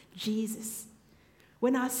 Jesus.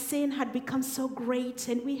 When our sin had become so great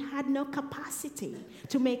and we had no capacity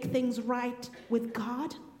to make things right with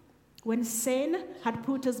God, when sin had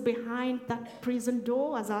put us behind that prison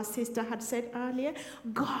door, as our sister had said earlier,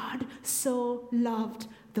 God so loved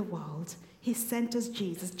the world. He sent us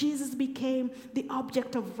Jesus. Jesus became the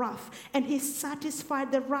object of wrath, and he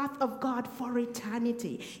satisfied the wrath of God for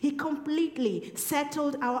eternity. He completely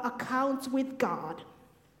settled our accounts with God.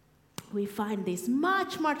 We find this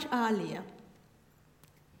much, much earlier.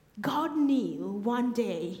 God knew one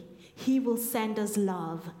day he will send us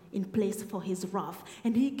love in place for his wrath.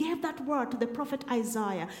 And he gave that word to the prophet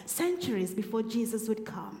Isaiah centuries before Jesus would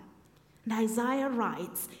come. And Isaiah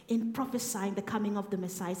writes in prophesying the coming of the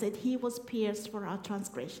Messiah, said, "He was pierced for our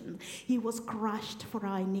transgression. He was crushed for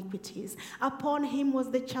our iniquities. Upon him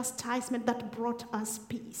was the chastisement that brought us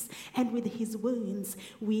peace. And with his wounds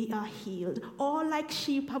we are healed. All like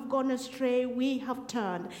sheep have gone astray. We have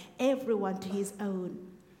turned everyone to his own.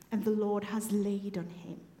 And the Lord has laid on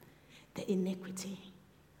him the iniquity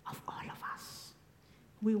of all of us."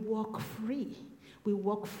 We walk free. We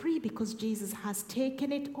walk free because Jesus has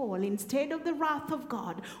taken it all. Instead of the wrath of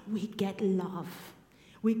God, we get love.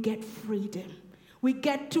 We get freedom. We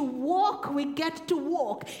get to walk. We get to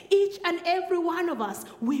walk. Each and every one of us,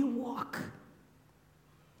 we walk.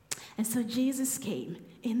 And so Jesus came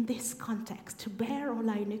in this context to bear all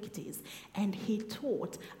our iniquities, and he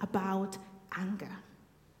taught about anger.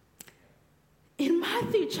 In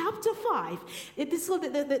Matthew chapter 5, this is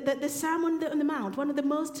the Sermon on the Mount, one of the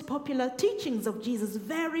most popular teachings of Jesus,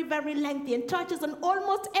 very, very lengthy, and touches on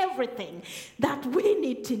almost everything that we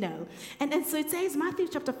need to know. And so it says, Matthew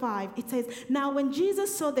chapter 5, it says, "Now when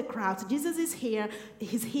Jesus saw the crowds," Jesus is here,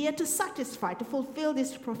 he's here to satisfy, to fulfill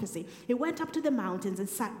this prophecy. "He went up to the mountains and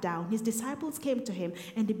sat down. His disciples came to him,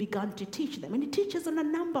 and he began to teach them." And he teaches on a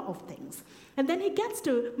number of things. And then he gets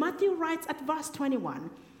to, Matthew writes at verse 21,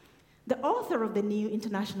 the author of the New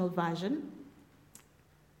International Version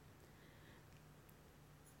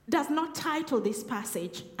does not title this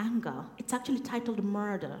passage anger. It's actually titled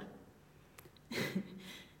murder.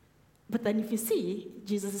 But then if you see,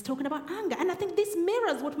 Jesus is talking about anger. And I think this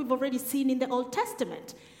mirrors what we've already seen in the Old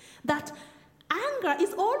Testament. That anger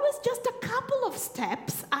is always just a couple of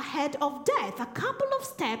steps ahead of death, a couple of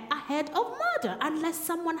steps ahead of murder, unless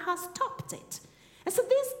someone has stopped it. And so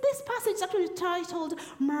this passage is actually titled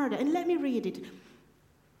Murder, and let me read it.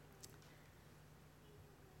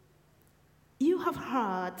 You have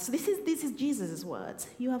heard, so this is Jesus' words.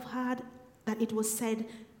 You have heard that it was said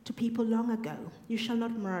to people long ago, you shall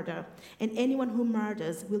not murder, and anyone who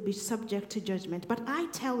murders will be subject to judgment. But I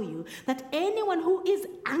tell you that anyone who is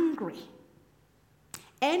angry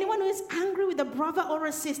with a brother or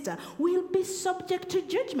a sister will be subject to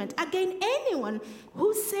judgment. Again, anyone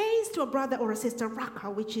who says to a brother or a sister, raka,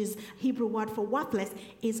 which is Hebrew word for worthless,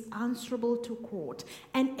 is answerable to court.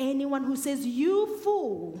 And anyone who says, you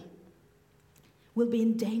fool, will be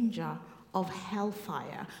in danger of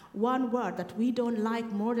hellfire. One word that we don't like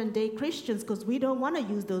modern day Christians, because we don't want to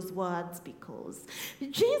use those words, because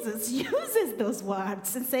Jesus uses those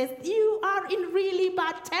words and says, you are in really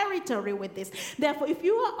bad territory with this. Therefore, if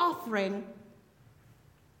you're offering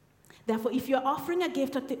a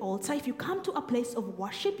gift at the altar, if you come to a place of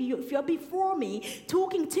worship, if you're before me,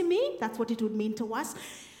 talking to me, that's what it would mean to us.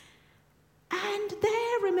 And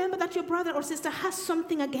there, remember that your brother or sister has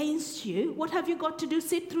something against you. What have you got to do?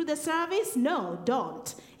 Sit through the service? No,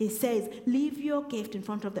 don't. It says, leave your gift in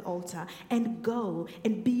front of the altar and go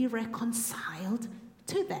and be reconciled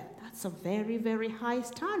to them. That's a very, very high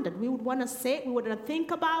standard. We would want to say it, we would want to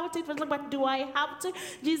think about it, but do I have to?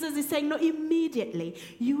 Jesus is saying, no, immediately.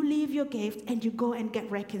 You leave your gift and you go and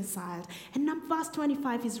get reconciled. And verse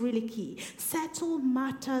 25 is really key. Settle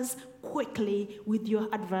matters quickly with your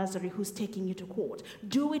adversary who's taking you to court.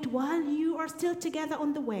 Do it while you are still together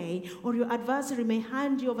on the way, or your adversary may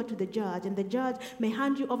hand you over to the judge, and the judge may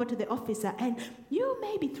hand you over to the officer, and you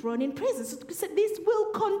may be thrown in prison. So this will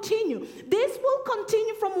continue. This will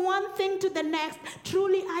continue from one thing to the next.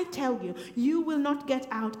 Truly, I tell you, you will not get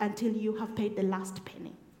out until you have paid the last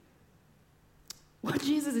penny. What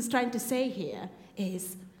Jesus is trying to say here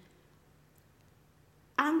is,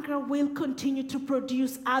 anger will continue to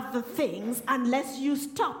produce other things unless you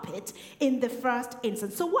stop it in the first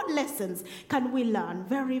instance. So what lessons can we learn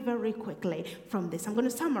very, very quickly from this? I'm going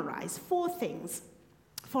to summarize 4 things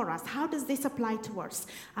for us. How does this apply to us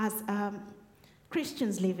as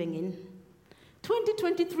Christians living in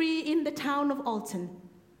 2023 in the town of Alton?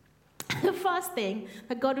 The first thing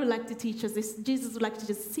that God would like to teach us is Jesus would like to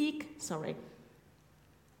just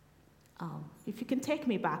if you can take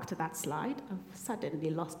me back to that slide. I've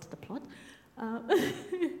suddenly lost the plot.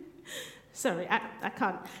 Sorry, I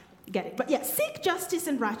can't get it. But yeah, seek justice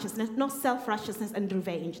and righteousness, not self-righteousness and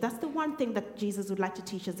revenge. That's the one thing that Jesus would like to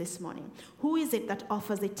teach us this morning. Who is it that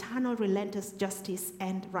offers eternal, relentless justice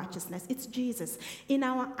and righteousness? It's Jesus. In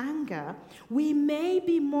our anger, we may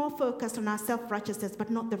be more focused on our self-righteousness,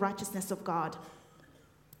 but not the righteousness of God.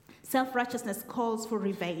 Self-righteousness calls for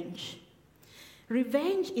revenge.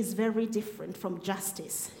 Revenge is very different from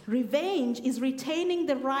justice. Revenge is retaining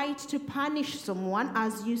the right to punish someone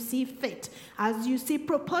as you see fit, as you see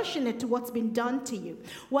proportionate to what's been done to you.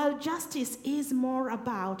 While justice is more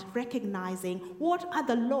about recognizing what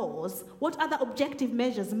other laws, what other objective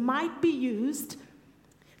measures might be used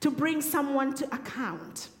to bring someone to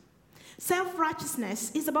account.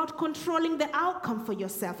 Self-righteousness is about controlling the outcome for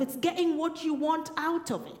yourself. It's getting what you want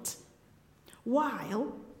out of it.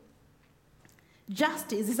 While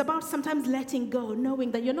justice is about sometimes letting go,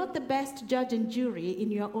 knowing that you're not the best judge and jury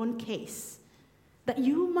in your own case. That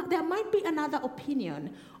there might be another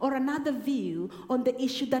opinion or another view on the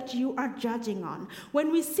issue that you are judging on.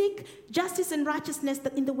 When we seek justice and righteousness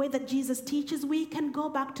in the way that Jesus teaches, we can go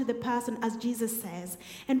back to the person as Jesus says,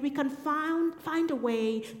 and we can find a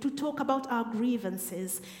way to talk about our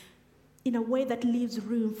grievances in a way that leaves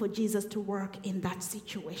room for Jesus to work in that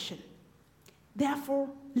situation. Therefore,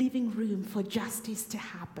 leaving room for justice to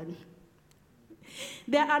happen.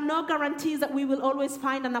 There are no guarantees that we will always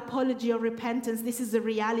find an apology or repentance. This is the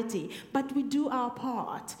reality. But we do our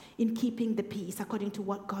part in keeping the peace according to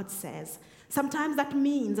what God says. Sometimes that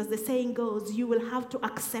means, as the saying goes, you will have to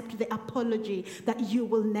accept the apology that you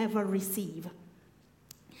will never receive.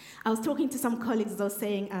 I was talking to some colleagues, I was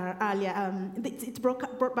saying earlier, it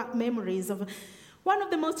brought back memories of one of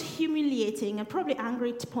the most humiliating and probably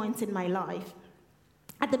angry points in my life.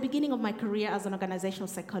 At the beginning of my career as an organizational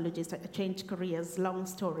psychologist, I changed careers, long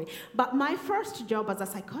story. But my first job as a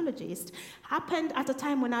psychologist happened at a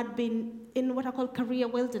time when I'd been in what I call career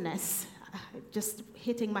wilderness, just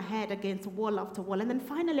hitting my head against wall after wall. And then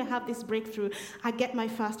finally I have this breakthrough. I get my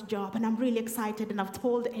first job, and I'm really excited, and I've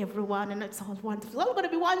told everyone, and it's all wonderful. It's all going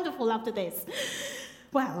to be wonderful after this.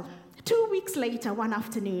 Well, 2 weeks later, one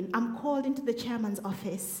afternoon, I'm called into the chairman's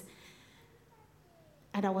office,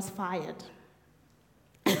 and I was fired.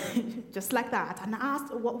 just like that. And I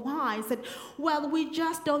asked, why? I said, well, we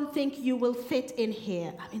just don't think you will fit in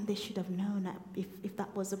here. I mean, they should have known if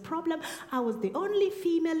that was a problem. I was the only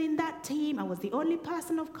female in that team. I was the only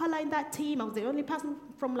person of color in that team. I was the only person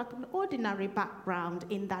from like an ordinary background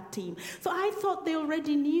in that team. So I thought they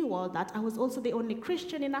already knew all that. I was also the only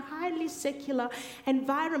Christian in a highly secular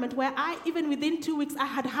environment where even within 2 weeks, I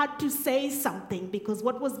had to say something because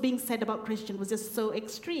what was being said about Christian was just so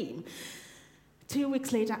extreme. 2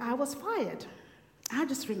 weeks later, I was fired. I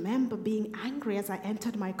just remember being angry as I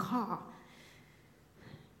entered my car.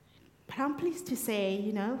 But I'm pleased to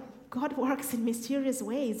say, God works in mysterious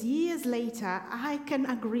ways. Years later, I can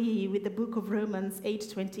agree with the book of Romans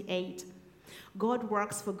 8:28. God's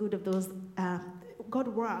work for the good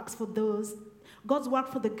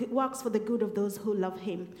of those who love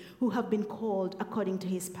him, who have been called according to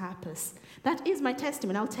his purpose. That is my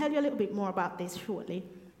testimony. I'll tell you a little bit more about this shortly.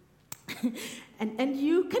 and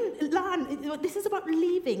you can learn. This is about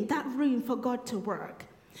leaving that room for God to work.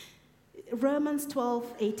 Romans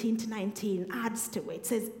 12:18-19 adds to it. It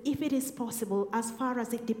says, if it is possible, as far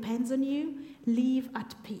as it depends on you, live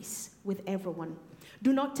at peace with everyone.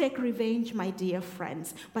 Do not take revenge, my dear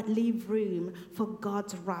friends, but leave room for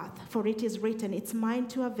God's wrath. For it is written, it's mine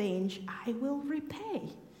to avenge, I will repay.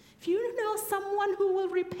 If you know someone who will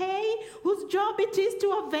repay, whose job it is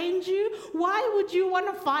to avenge you, why would you want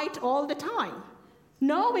to fight all the time?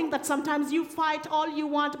 Knowing that sometimes you fight all you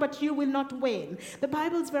want, but you will not win. The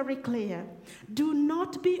Bible is very clear. Do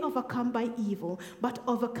not be overcome by evil, but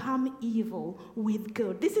overcome evil with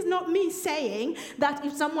good. This is not me saying that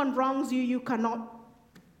if someone wrongs you, you cannot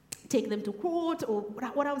take them to court, or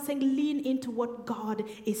what I'm saying, lean into what God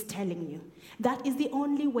is telling you. That is the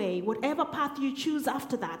only way. Whatever path you choose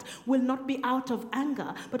after that will not be out of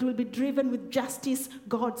anger, but will be driven with justice,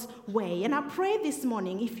 God's way. And I pray this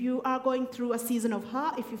morning, if you are going through a season of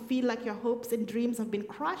hurt, if you feel like your hopes and dreams have been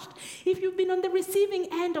crushed, if you've been on the receiving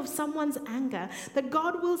end of someone's anger, that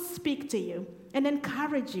God will speak to you and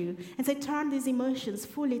encourage you and say, turn these emotions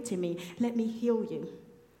fully to me. Let me heal you.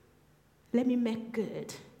 Let me make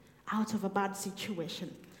good out of a bad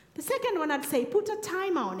situation. The second one, I'd say, put a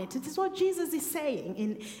timer on it. This is what Jesus is saying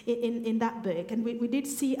in that book. And we did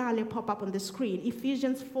see earlier pop up on the screen.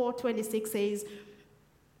 Ephesians 4:26 says,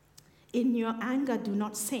 in your anger, do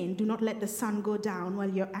not sin. Do not let the sun go down while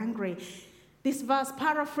you're angry. This verse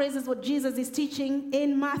paraphrases what Jesus is teaching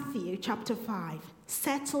in Matthew chapter 5.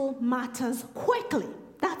 Settle matters quickly.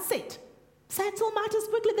 That's it. Settle matters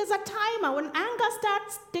quickly. There's a timer. When anger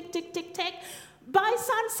starts, tick, tick, tick, tick, by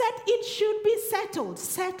sunset, it should be settled.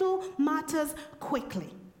 Settle matters quickly.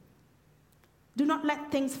 Do not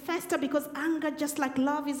let things fester, because anger, just like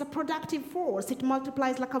love, is a productive force. It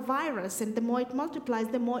multiplies like a virus, and the more it multiplies,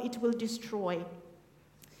 the more it will destroy.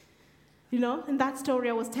 In that story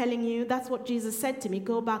I was telling you, that's what Jesus said to me,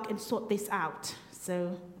 go back and sort this out.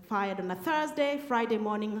 So, fired on a Thursday, Friday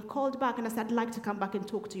morning, I called back and I said, I'd like to come back and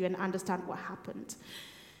talk to you and understand what happened.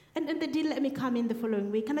 And they did let me come in the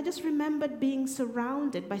following week, and I just remembered being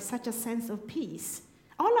surrounded by such a sense of peace.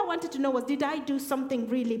 All I wanted to know was, did I do something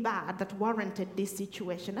really bad that warranted this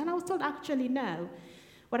situation? And I was told, actually, no.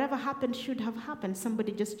 Whatever happened should have happened.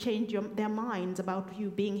 Somebody just changed their minds about you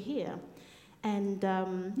being here. And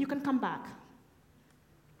you can come back.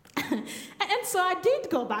 And so I did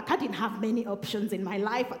go back. I didn't have many options in my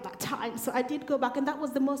life at that time. So I did go back, and that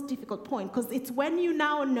was the most difficult point, because it's when you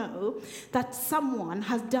now know that someone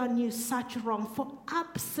has done you such wrong for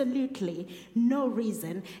absolutely no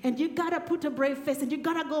reason, and you got to put a brave face, and you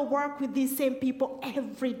got to go work with these same people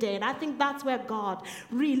every day. And I think that's where God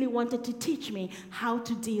really wanted to teach me how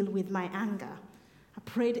to deal with my anger. I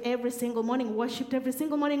prayed every single morning, worshipped every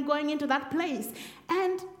single morning going into that place.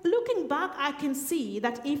 And looking back, I can see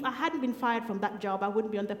that if I hadn't been fired from that job, I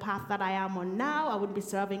wouldn't be on the path that I am on now. I wouldn't be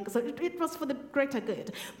serving. So it was for the greater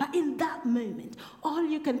good. But in that moment, all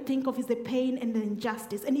you can think of is the pain and the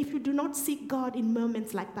injustice. And if you do not seek God in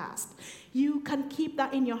moments like that, you can keep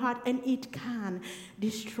that in your heart, and it can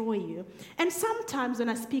destroy you. And sometimes when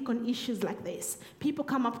I speak on issues like this, people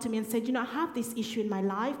come up to me and say, I have this issue in my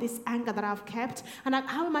life, this anger that I've kept, and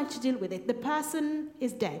how am I to deal with it? The person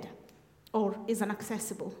is dead or is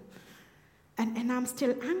inaccessible, and I'm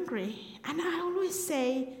still angry. And I always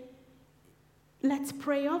say, let's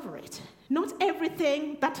pray over it. Not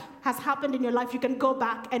everything that has happened in your life you can go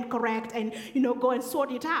back and correct and, go and sort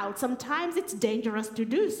it out. Sometimes it's dangerous to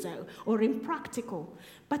do so or impractical.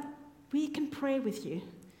 But we can pray with you,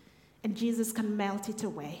 and Jesus can melt it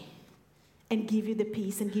away and give you the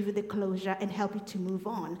peace and give you the closure and help you to move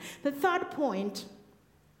on. The third point,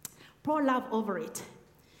 pour love over it.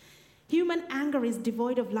 Human anger is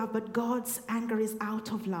devoid of love, but God's anger is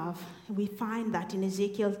out of love. We find that in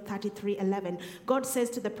Ezekiel 33:11. God says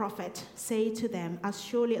to the prophet, say to them, as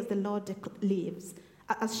surely as the Lord lives,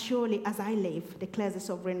 as surely as I live, declares the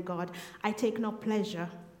sovereign God, I take no pleasure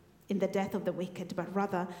in the death of the wicked, but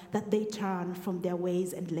rather that they turn from their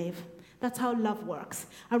ways and live. That's how love works.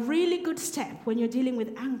 A really good step when you're dealing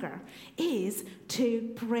with anger is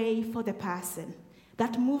to pray for the person.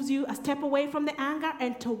 That moves you a step away from the anger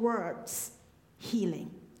and towards healing,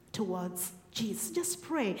 towards Jesus. Just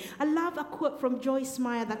pray. I love a quote from Joyce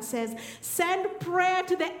Meyer that says, send prayer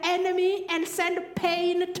to the enemy and send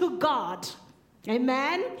pain to God.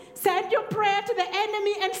 Amen? Send your prayer to the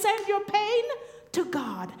enemy and send your pain to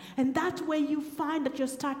God. And that way you find that you're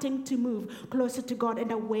starting to move closer to God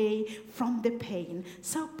and away from the pain.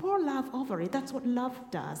 So pour love over it. That's what love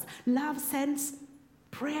does. Love sends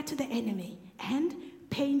prayer to the enemy and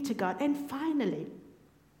pain to God. And finally,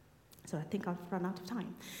 so I think I've run out of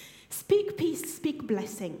time. Speak peace, speak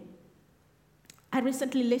blessing. I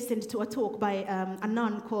recently listened to a talk by a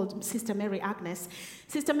nun called Sister Mary Agnes.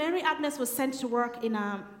 Sister Mary Agnes was sent to work in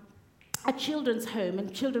a children's home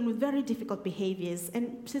and children with very difficult behaviors.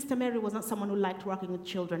 And Sister Mary was not someone who liked working with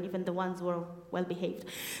children, even the ones who were well behaved.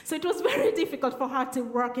 So it was very difficult for her to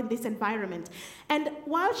work in this environment. And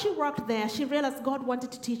while she worked there, she realized God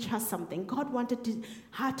wanted to teach her something. God wanted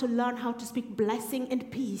her to learn how to speak blessing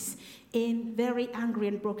and peace in very angry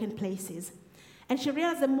and broken places. And she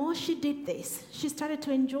realized the more she did this, she started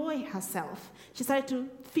to enjoy herself. She started to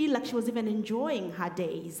feel like she was even enjoying her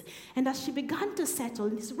days. And as she began to settle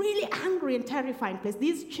in this really angry and terrifying place,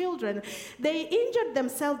 these children, they injured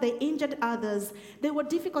themselves, they injured others. They were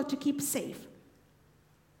difficult to keep safe.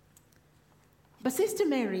 But Sister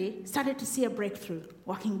Mary started to see a breakthrough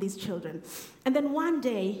working with these children. And then one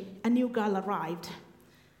day, a new girl arrived.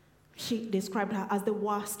 She described her as the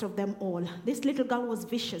worst of them all. This little girl was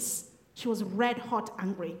vicious. She was red hot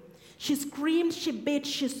angry. She screamed, she bit,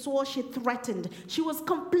 she swore, she threatened. She was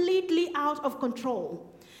completely out of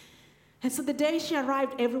control. And so the day she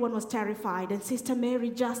arrived, everyone was terrified. And Sister Mary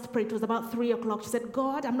just prayed. It was about 3 o'clock. She said,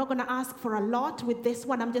 God, I'm not going to ask for a lot with this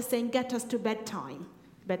one. I'm just saying, get us to bedtime.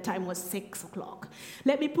 Bedtime was 6 o'clock.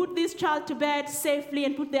 Let me put this child to bed safely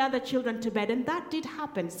and put the other children to bed. And that did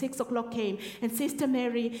happen. 6 o'clock came, and Sister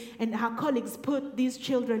Mary and her colleagues put these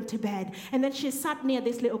children to bed. And then she sat near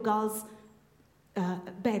this little girl's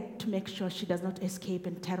bed to make sure she does not escape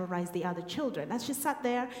and terrorize the other children. As she sat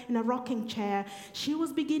there in a rocking chair, she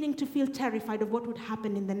was beginning to feel terrified of what would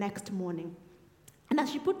happen in the next morning. And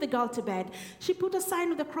as she put the girl to bed, she put a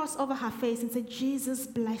sign of the cross over her face and said, Jesus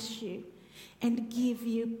bless you and give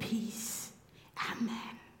you peace.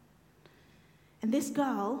 Amen. And this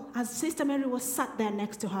girl, as Sister Mary was sat there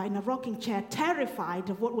next to her in a rocking chair, terrified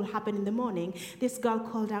of what will happen in the morning, this girl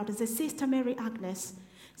called out and said, Sister Mary Agnes,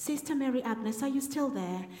 are you still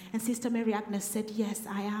there? And Sister Mary Agnes said, yes,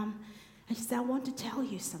 I am. And she said, I want to tell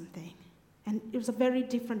you something. And it was a very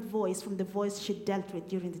different voice from the voice she dealt with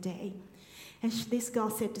during the day. And this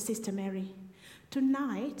girl said to Sister Mary,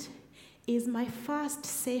 tonight is my first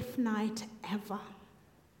safe night ever.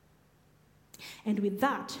 And with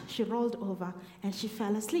that, she rolled over and she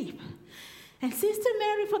fell asleep. And Sister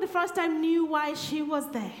Mary, for the first time, knew why she was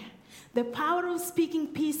there. The power of speaking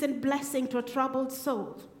peace and blessing to a troubled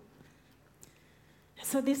soul.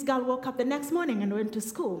 So this girl woke up the next morning and went to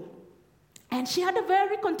school. And she had a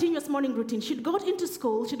very continuous morning routine. She'd go into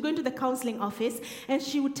school, she'd go into the counseling office, and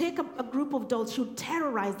she would take a group of dolls, she would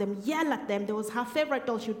terrorize them, yell at them. There was her favorite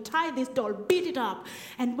doll. She would tie this doll, beat it up.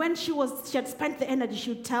 And when she had spent the energy, she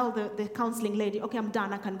would tell the counseling lady, okay, I'm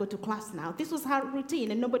done, I can go to class now. This was her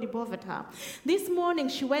routine, and nobody bothered her. This morning,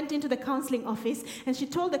 she went into the counseling office, and she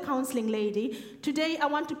told the counseling lady, today I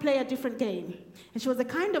want to play a different game. And she was the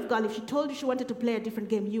kind of girl, if she told you she wanted to play a different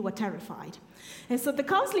game, you were terrified. And so the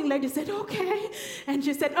counseling lady said, okay. And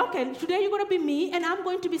she said, okay, today you're going to be me, and I'm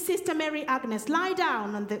going to be Sister Mary Agnes. Lie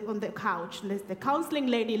down on the couch. And the counseling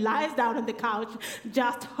lady lies down on the couch,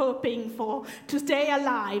 just hoping to stay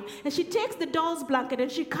alive. And she takes the doll's blanket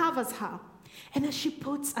and she covers her. And then she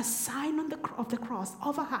puts a sign of the cross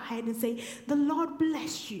over her head and say, the Lord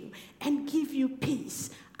bless you and give you peace.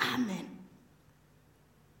 Amen.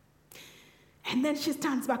 And then she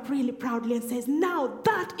stands back really proudly and says, now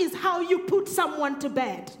that is how you put someone to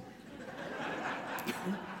bed.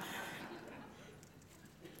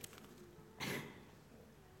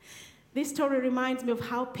 This story reminds me of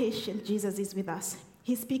how patient Jesus is with us.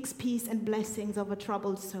 He speaks peace and blessings over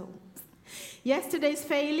troubled souls. Yesterday's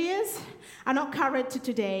failures are not carried to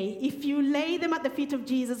today. If you lay them at the feet of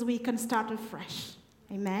Jesus, we can start afresh.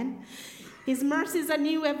 Amen. His mercies are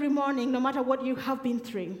new every morning, no matter what you have been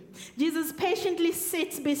through. Jesus patiently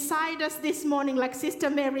sits beside us this morning like Sister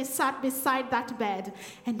Mary sat beside that bed,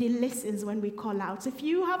 and He listens when we call out. So if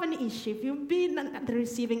you have an issue, if you've been at the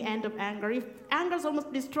receiving end of anger, if anger's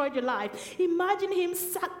almost destroyed your life, imagine Him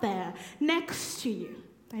sat there next to you.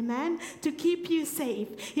 Amen. To keep you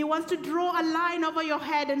safe. He wants to draw a line over your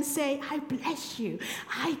head and say, I bless you.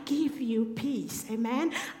 I give you peace.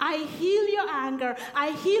 Amen. I heal your anger.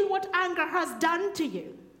 I heal what anger has done to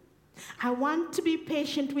you. I want to be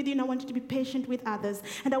patient with you, and I want you to be patient with others.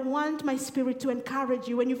 And I want my Spirit to encourage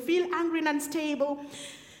you. When you feel angry and unstable,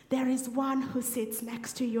 there is one who sits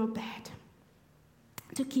next to your bed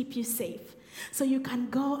to keep you safe. So you can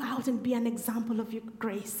go out and be an example of your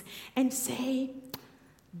grace and say,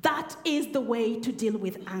 that is the way to deal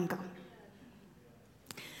with anger.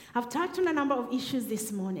 I've touched on a number of issues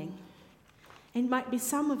this morning. And might be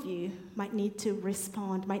some of you might need to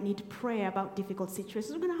respond, might need prayer about difficult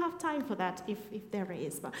situations. We're going to have time for that if there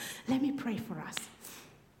is. But let me pray for us.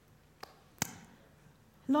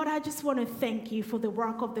 Lord, I just want to thank you for the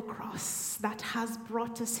work of the cross that has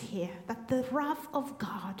brought us here. That the wrath of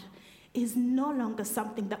God is no longer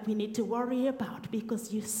something that we need to worry about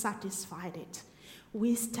because you satisfied it.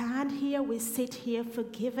 We stand here, we sit here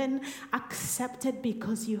forgiven, accepted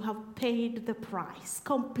because you have paid the price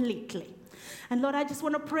completely. And Lord, I just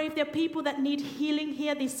want to pray if there are people that need healing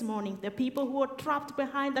here this morning. There are people who are trapped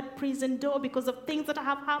behind that prison door because of things that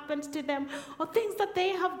have happened to them or things that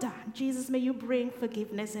they have done. Jesus, may you bring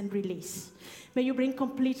forgiveness and release. May you bring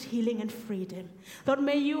complete healing and freedom. Lord,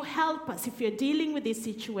 may you help us if you're dealing with these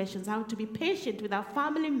situations, how to be patient with our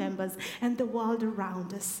family members and the world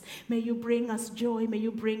around us. May you bring us joy. May you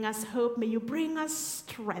bring us hope. May you bring us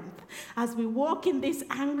strength. As we walk in this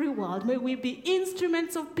angry world, may we be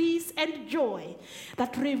instruments of peace and joy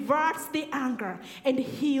that reverts the anger and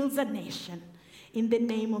heals a nation. In the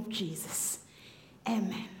name of Jesus.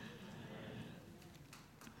 Amen.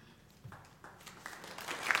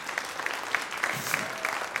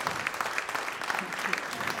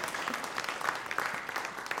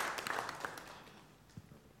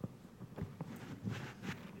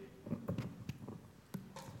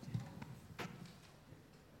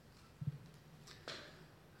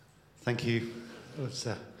 Thank you. It was,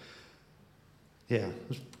 it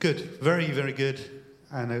was good. Very, very good,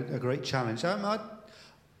 and a great challenge.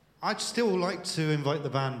 I'd still like to invite the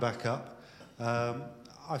band back up. I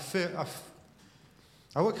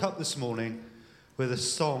woke up this morning with a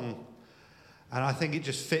song, and I think it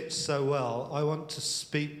just fits so well. I want to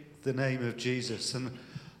speak the name of Jesus, and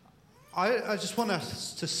I just want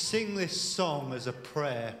us to sing this song as a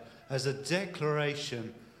prayer, as a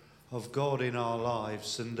declaration of God in our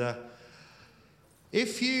lives. And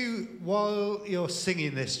if you, while you're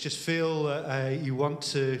singing this, just feel you want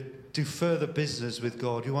to do further business with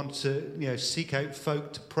God, you want to seek out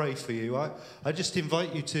folk to pray for you, I just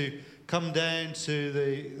invite you to come down to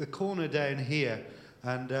the corner down here,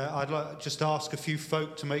 and I'd like just ask a few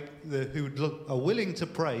folk to are willing to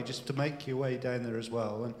pray, just to make your way down there as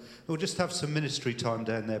well. And we'll just have some ministry time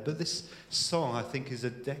down there. But this song, I think, is a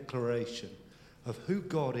declaration of who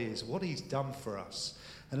God is, what He's done for us.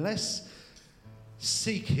 And let's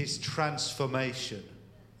seek His transformation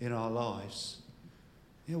in our lives.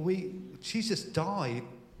 Jesus died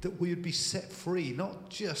that we would be set free, not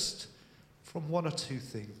just from one or two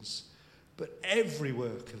things, but every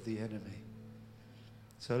work of the enemy.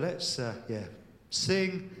 So let's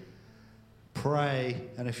sing, pray,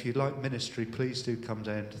 and if you'd like ministry, please do come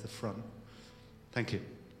down to the front. Thank you.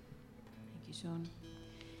 Thank you, Sean.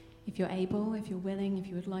 If you're able, if you're willing, if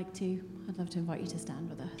you would like to, I'd love to invite you to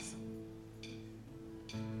stand with us.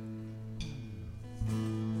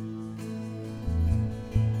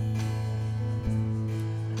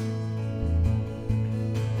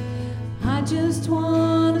 I just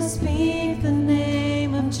want to speak the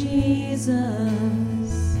name of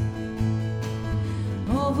Jesus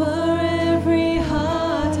over every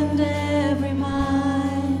heart and every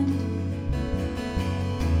mind,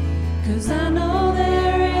 'cause I know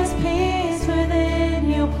there is peace within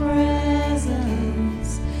your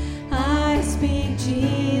presence. I speak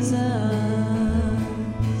Jesus.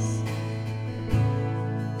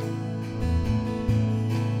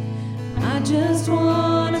 I just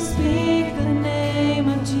want to speak the name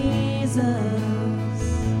of Jesus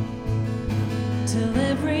till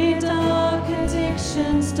every dark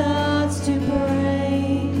addiction starts to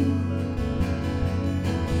break,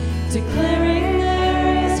 declaring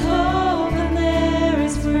there is hope and there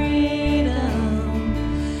is freedom.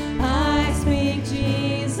 I speak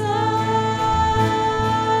Jesus.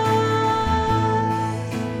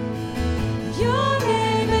 Your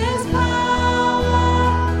name is power.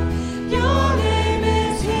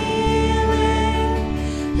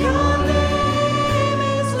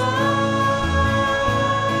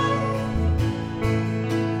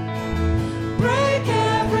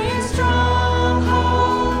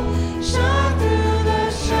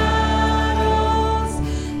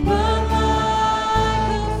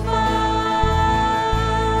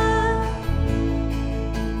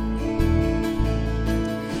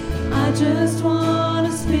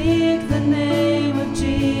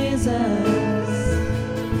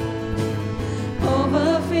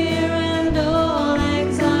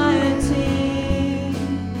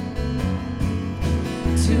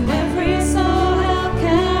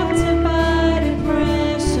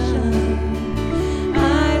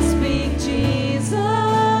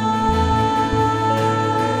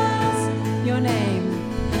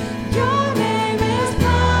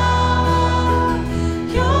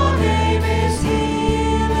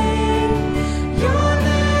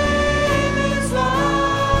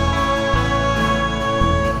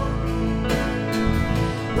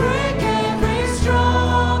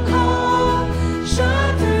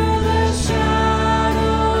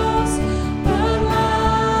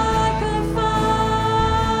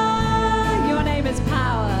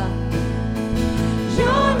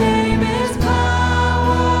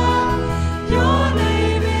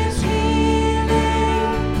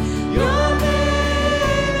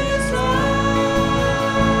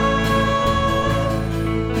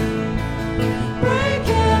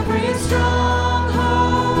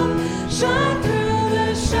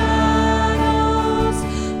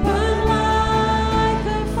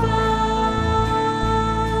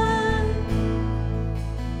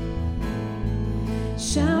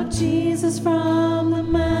 from the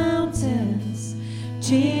mountains,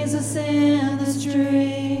 Jesus in the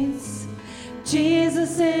streets,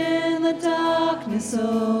 Jesus in the darkness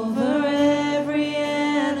over every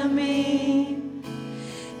enemy.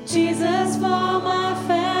 Jesus for my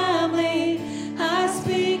family, I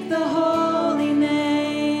speak the holy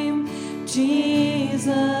name,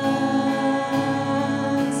 Jesus.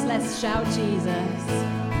 Let's shout Jesus.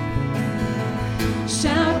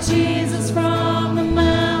 Shout Jesus from the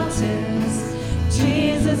mountains,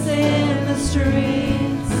 Jesus in the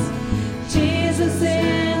streets, Jesus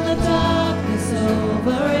in the darkness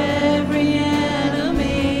over every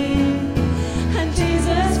enemy. And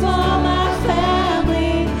Jesus for my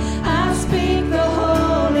family, I speak the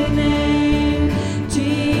holy name,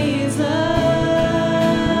 Jesus.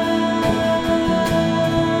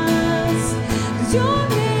 'Cause your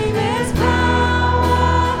name is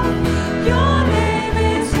power, your name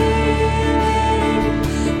is healing,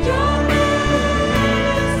 your name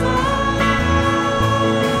is life.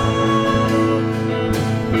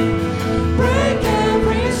 Break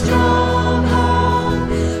every stronghold,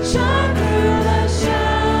 shine through the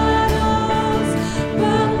shadows,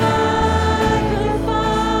 burn like a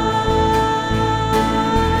fire.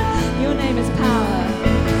 Your name is power.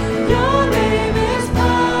 Your name is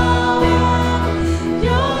power,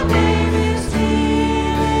 your name is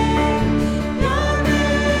healing, your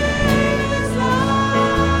name is life.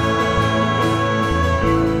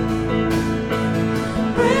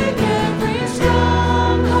 Break every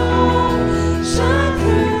stronghold, shine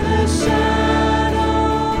through the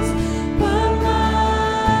shadows, burn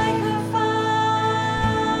like a fire.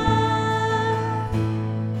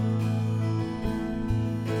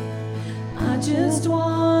 I just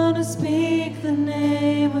want to speak the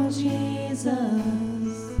name of Jesus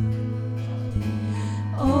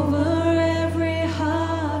over every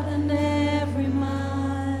heart and every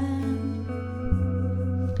mind.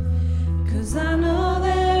 'Cause I know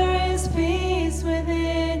there is peace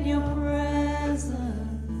within your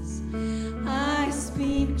presence. I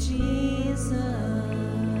speak Jesus.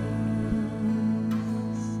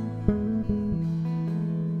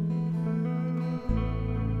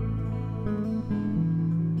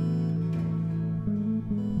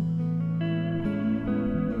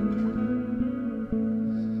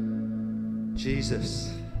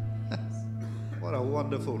 Jesus. What a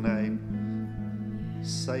wonderful name.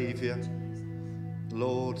 Saviour,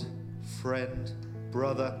 Lord, friend,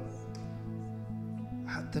 brother.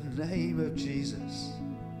 At the name of Jesus.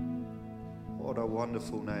 What a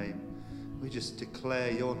wonderful name. We just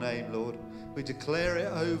declare your name, Lord. We declare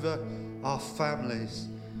it over our families.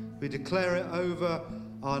 We declare it over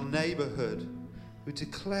our neighborhood. We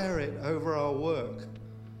declare it over our work.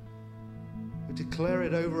 We declare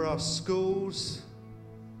it over our schools.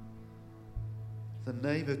 The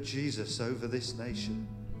name of Jesus over this nation.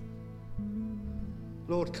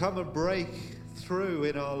 Lord, come and break through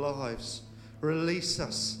in our lives. Release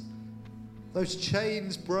us. Those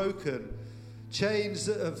chains broken, chains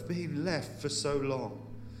that have been left for so long.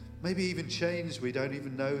 Maybe even chains we don't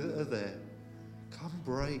even know that are there. Come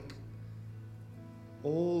break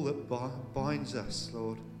all that binds us,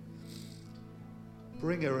 Lord.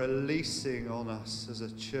 Bring a releasing on us as a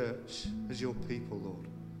church, as your people, Lord.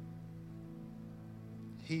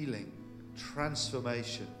 Healing,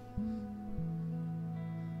 transformation.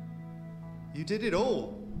 You did it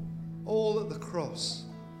all at the cross.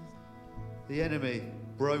 The enemy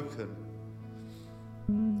broken,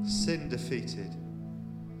 sin defeated.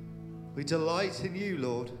 We delight in you,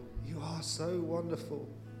 Lord. You are so wonderful.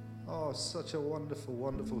 Oh, such a wonderful,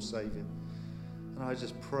 wonderful Saviour. And I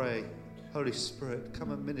just pray, Holy Spirit,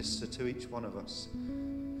 come and minister to each one of us.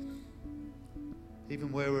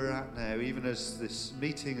 Even where we're at now, even as this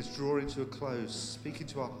meeting is drawing to a close, speak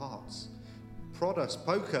into our hearts. Prod us,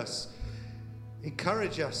 poke us,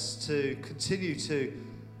 encourage us to continue to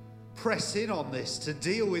press in on this, to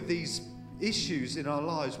deal with these issues in our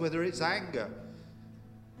lives, whether it's anger,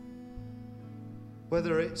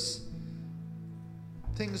 whether it's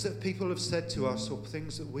things that people have said to us or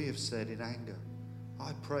things that we have said in anger.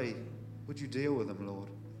 I pray, would you deal with them, Lord?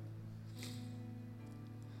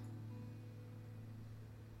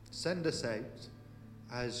 Send us out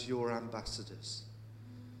as your ambassadors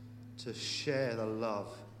to share the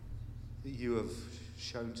love that you have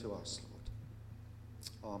shown to us,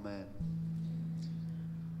 Lord. Amen.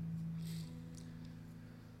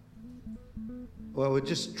 Well, we're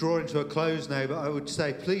just drawing to a close now, but I would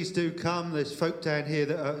say please do come. There's folk down here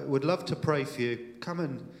that would love to pray for you. Come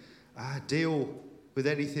and deal with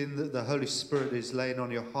anything that the Holy Spirit is laying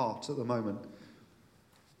on your heart at the moment.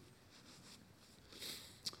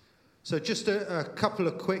 So just a couple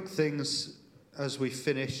of quick things as we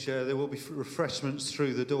finish. There will be refreshments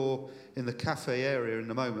through the door in the cafe area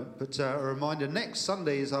in a moment. But a reminder, next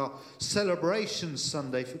Sunday is our celebration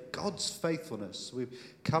Sunday for God's faithfulness. We're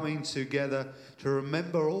coming together to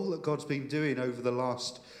remember all that God's been doing over the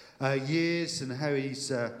last years and how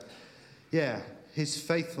he's, his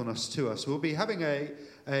faithfulness to us. We'll be having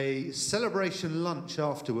a celebration lunch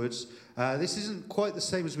afterwards. This isn't quite the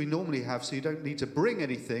same as we normally have, so you don't need to bring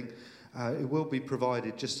anything. It will be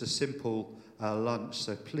provided, just a simple lunch,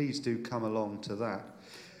 so please do come along to that.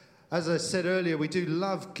 As I said earlier, we do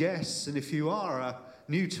love guests, and if you are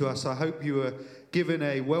new to us, I hope you were given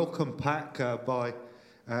a welcome pack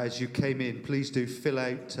as you came in. Please do fill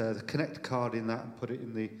out the Connect card in that and put it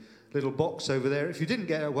in the little box over there. If you didn't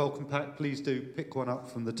get a welcome pack, please do pick one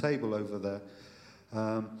up from the table over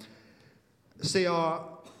there. See our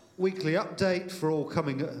weekly update for all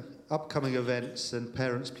upcoming events, and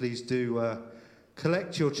parents, please do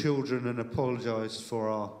collect your children and apologise for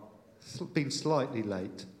our being slightly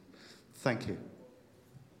late. Thank you.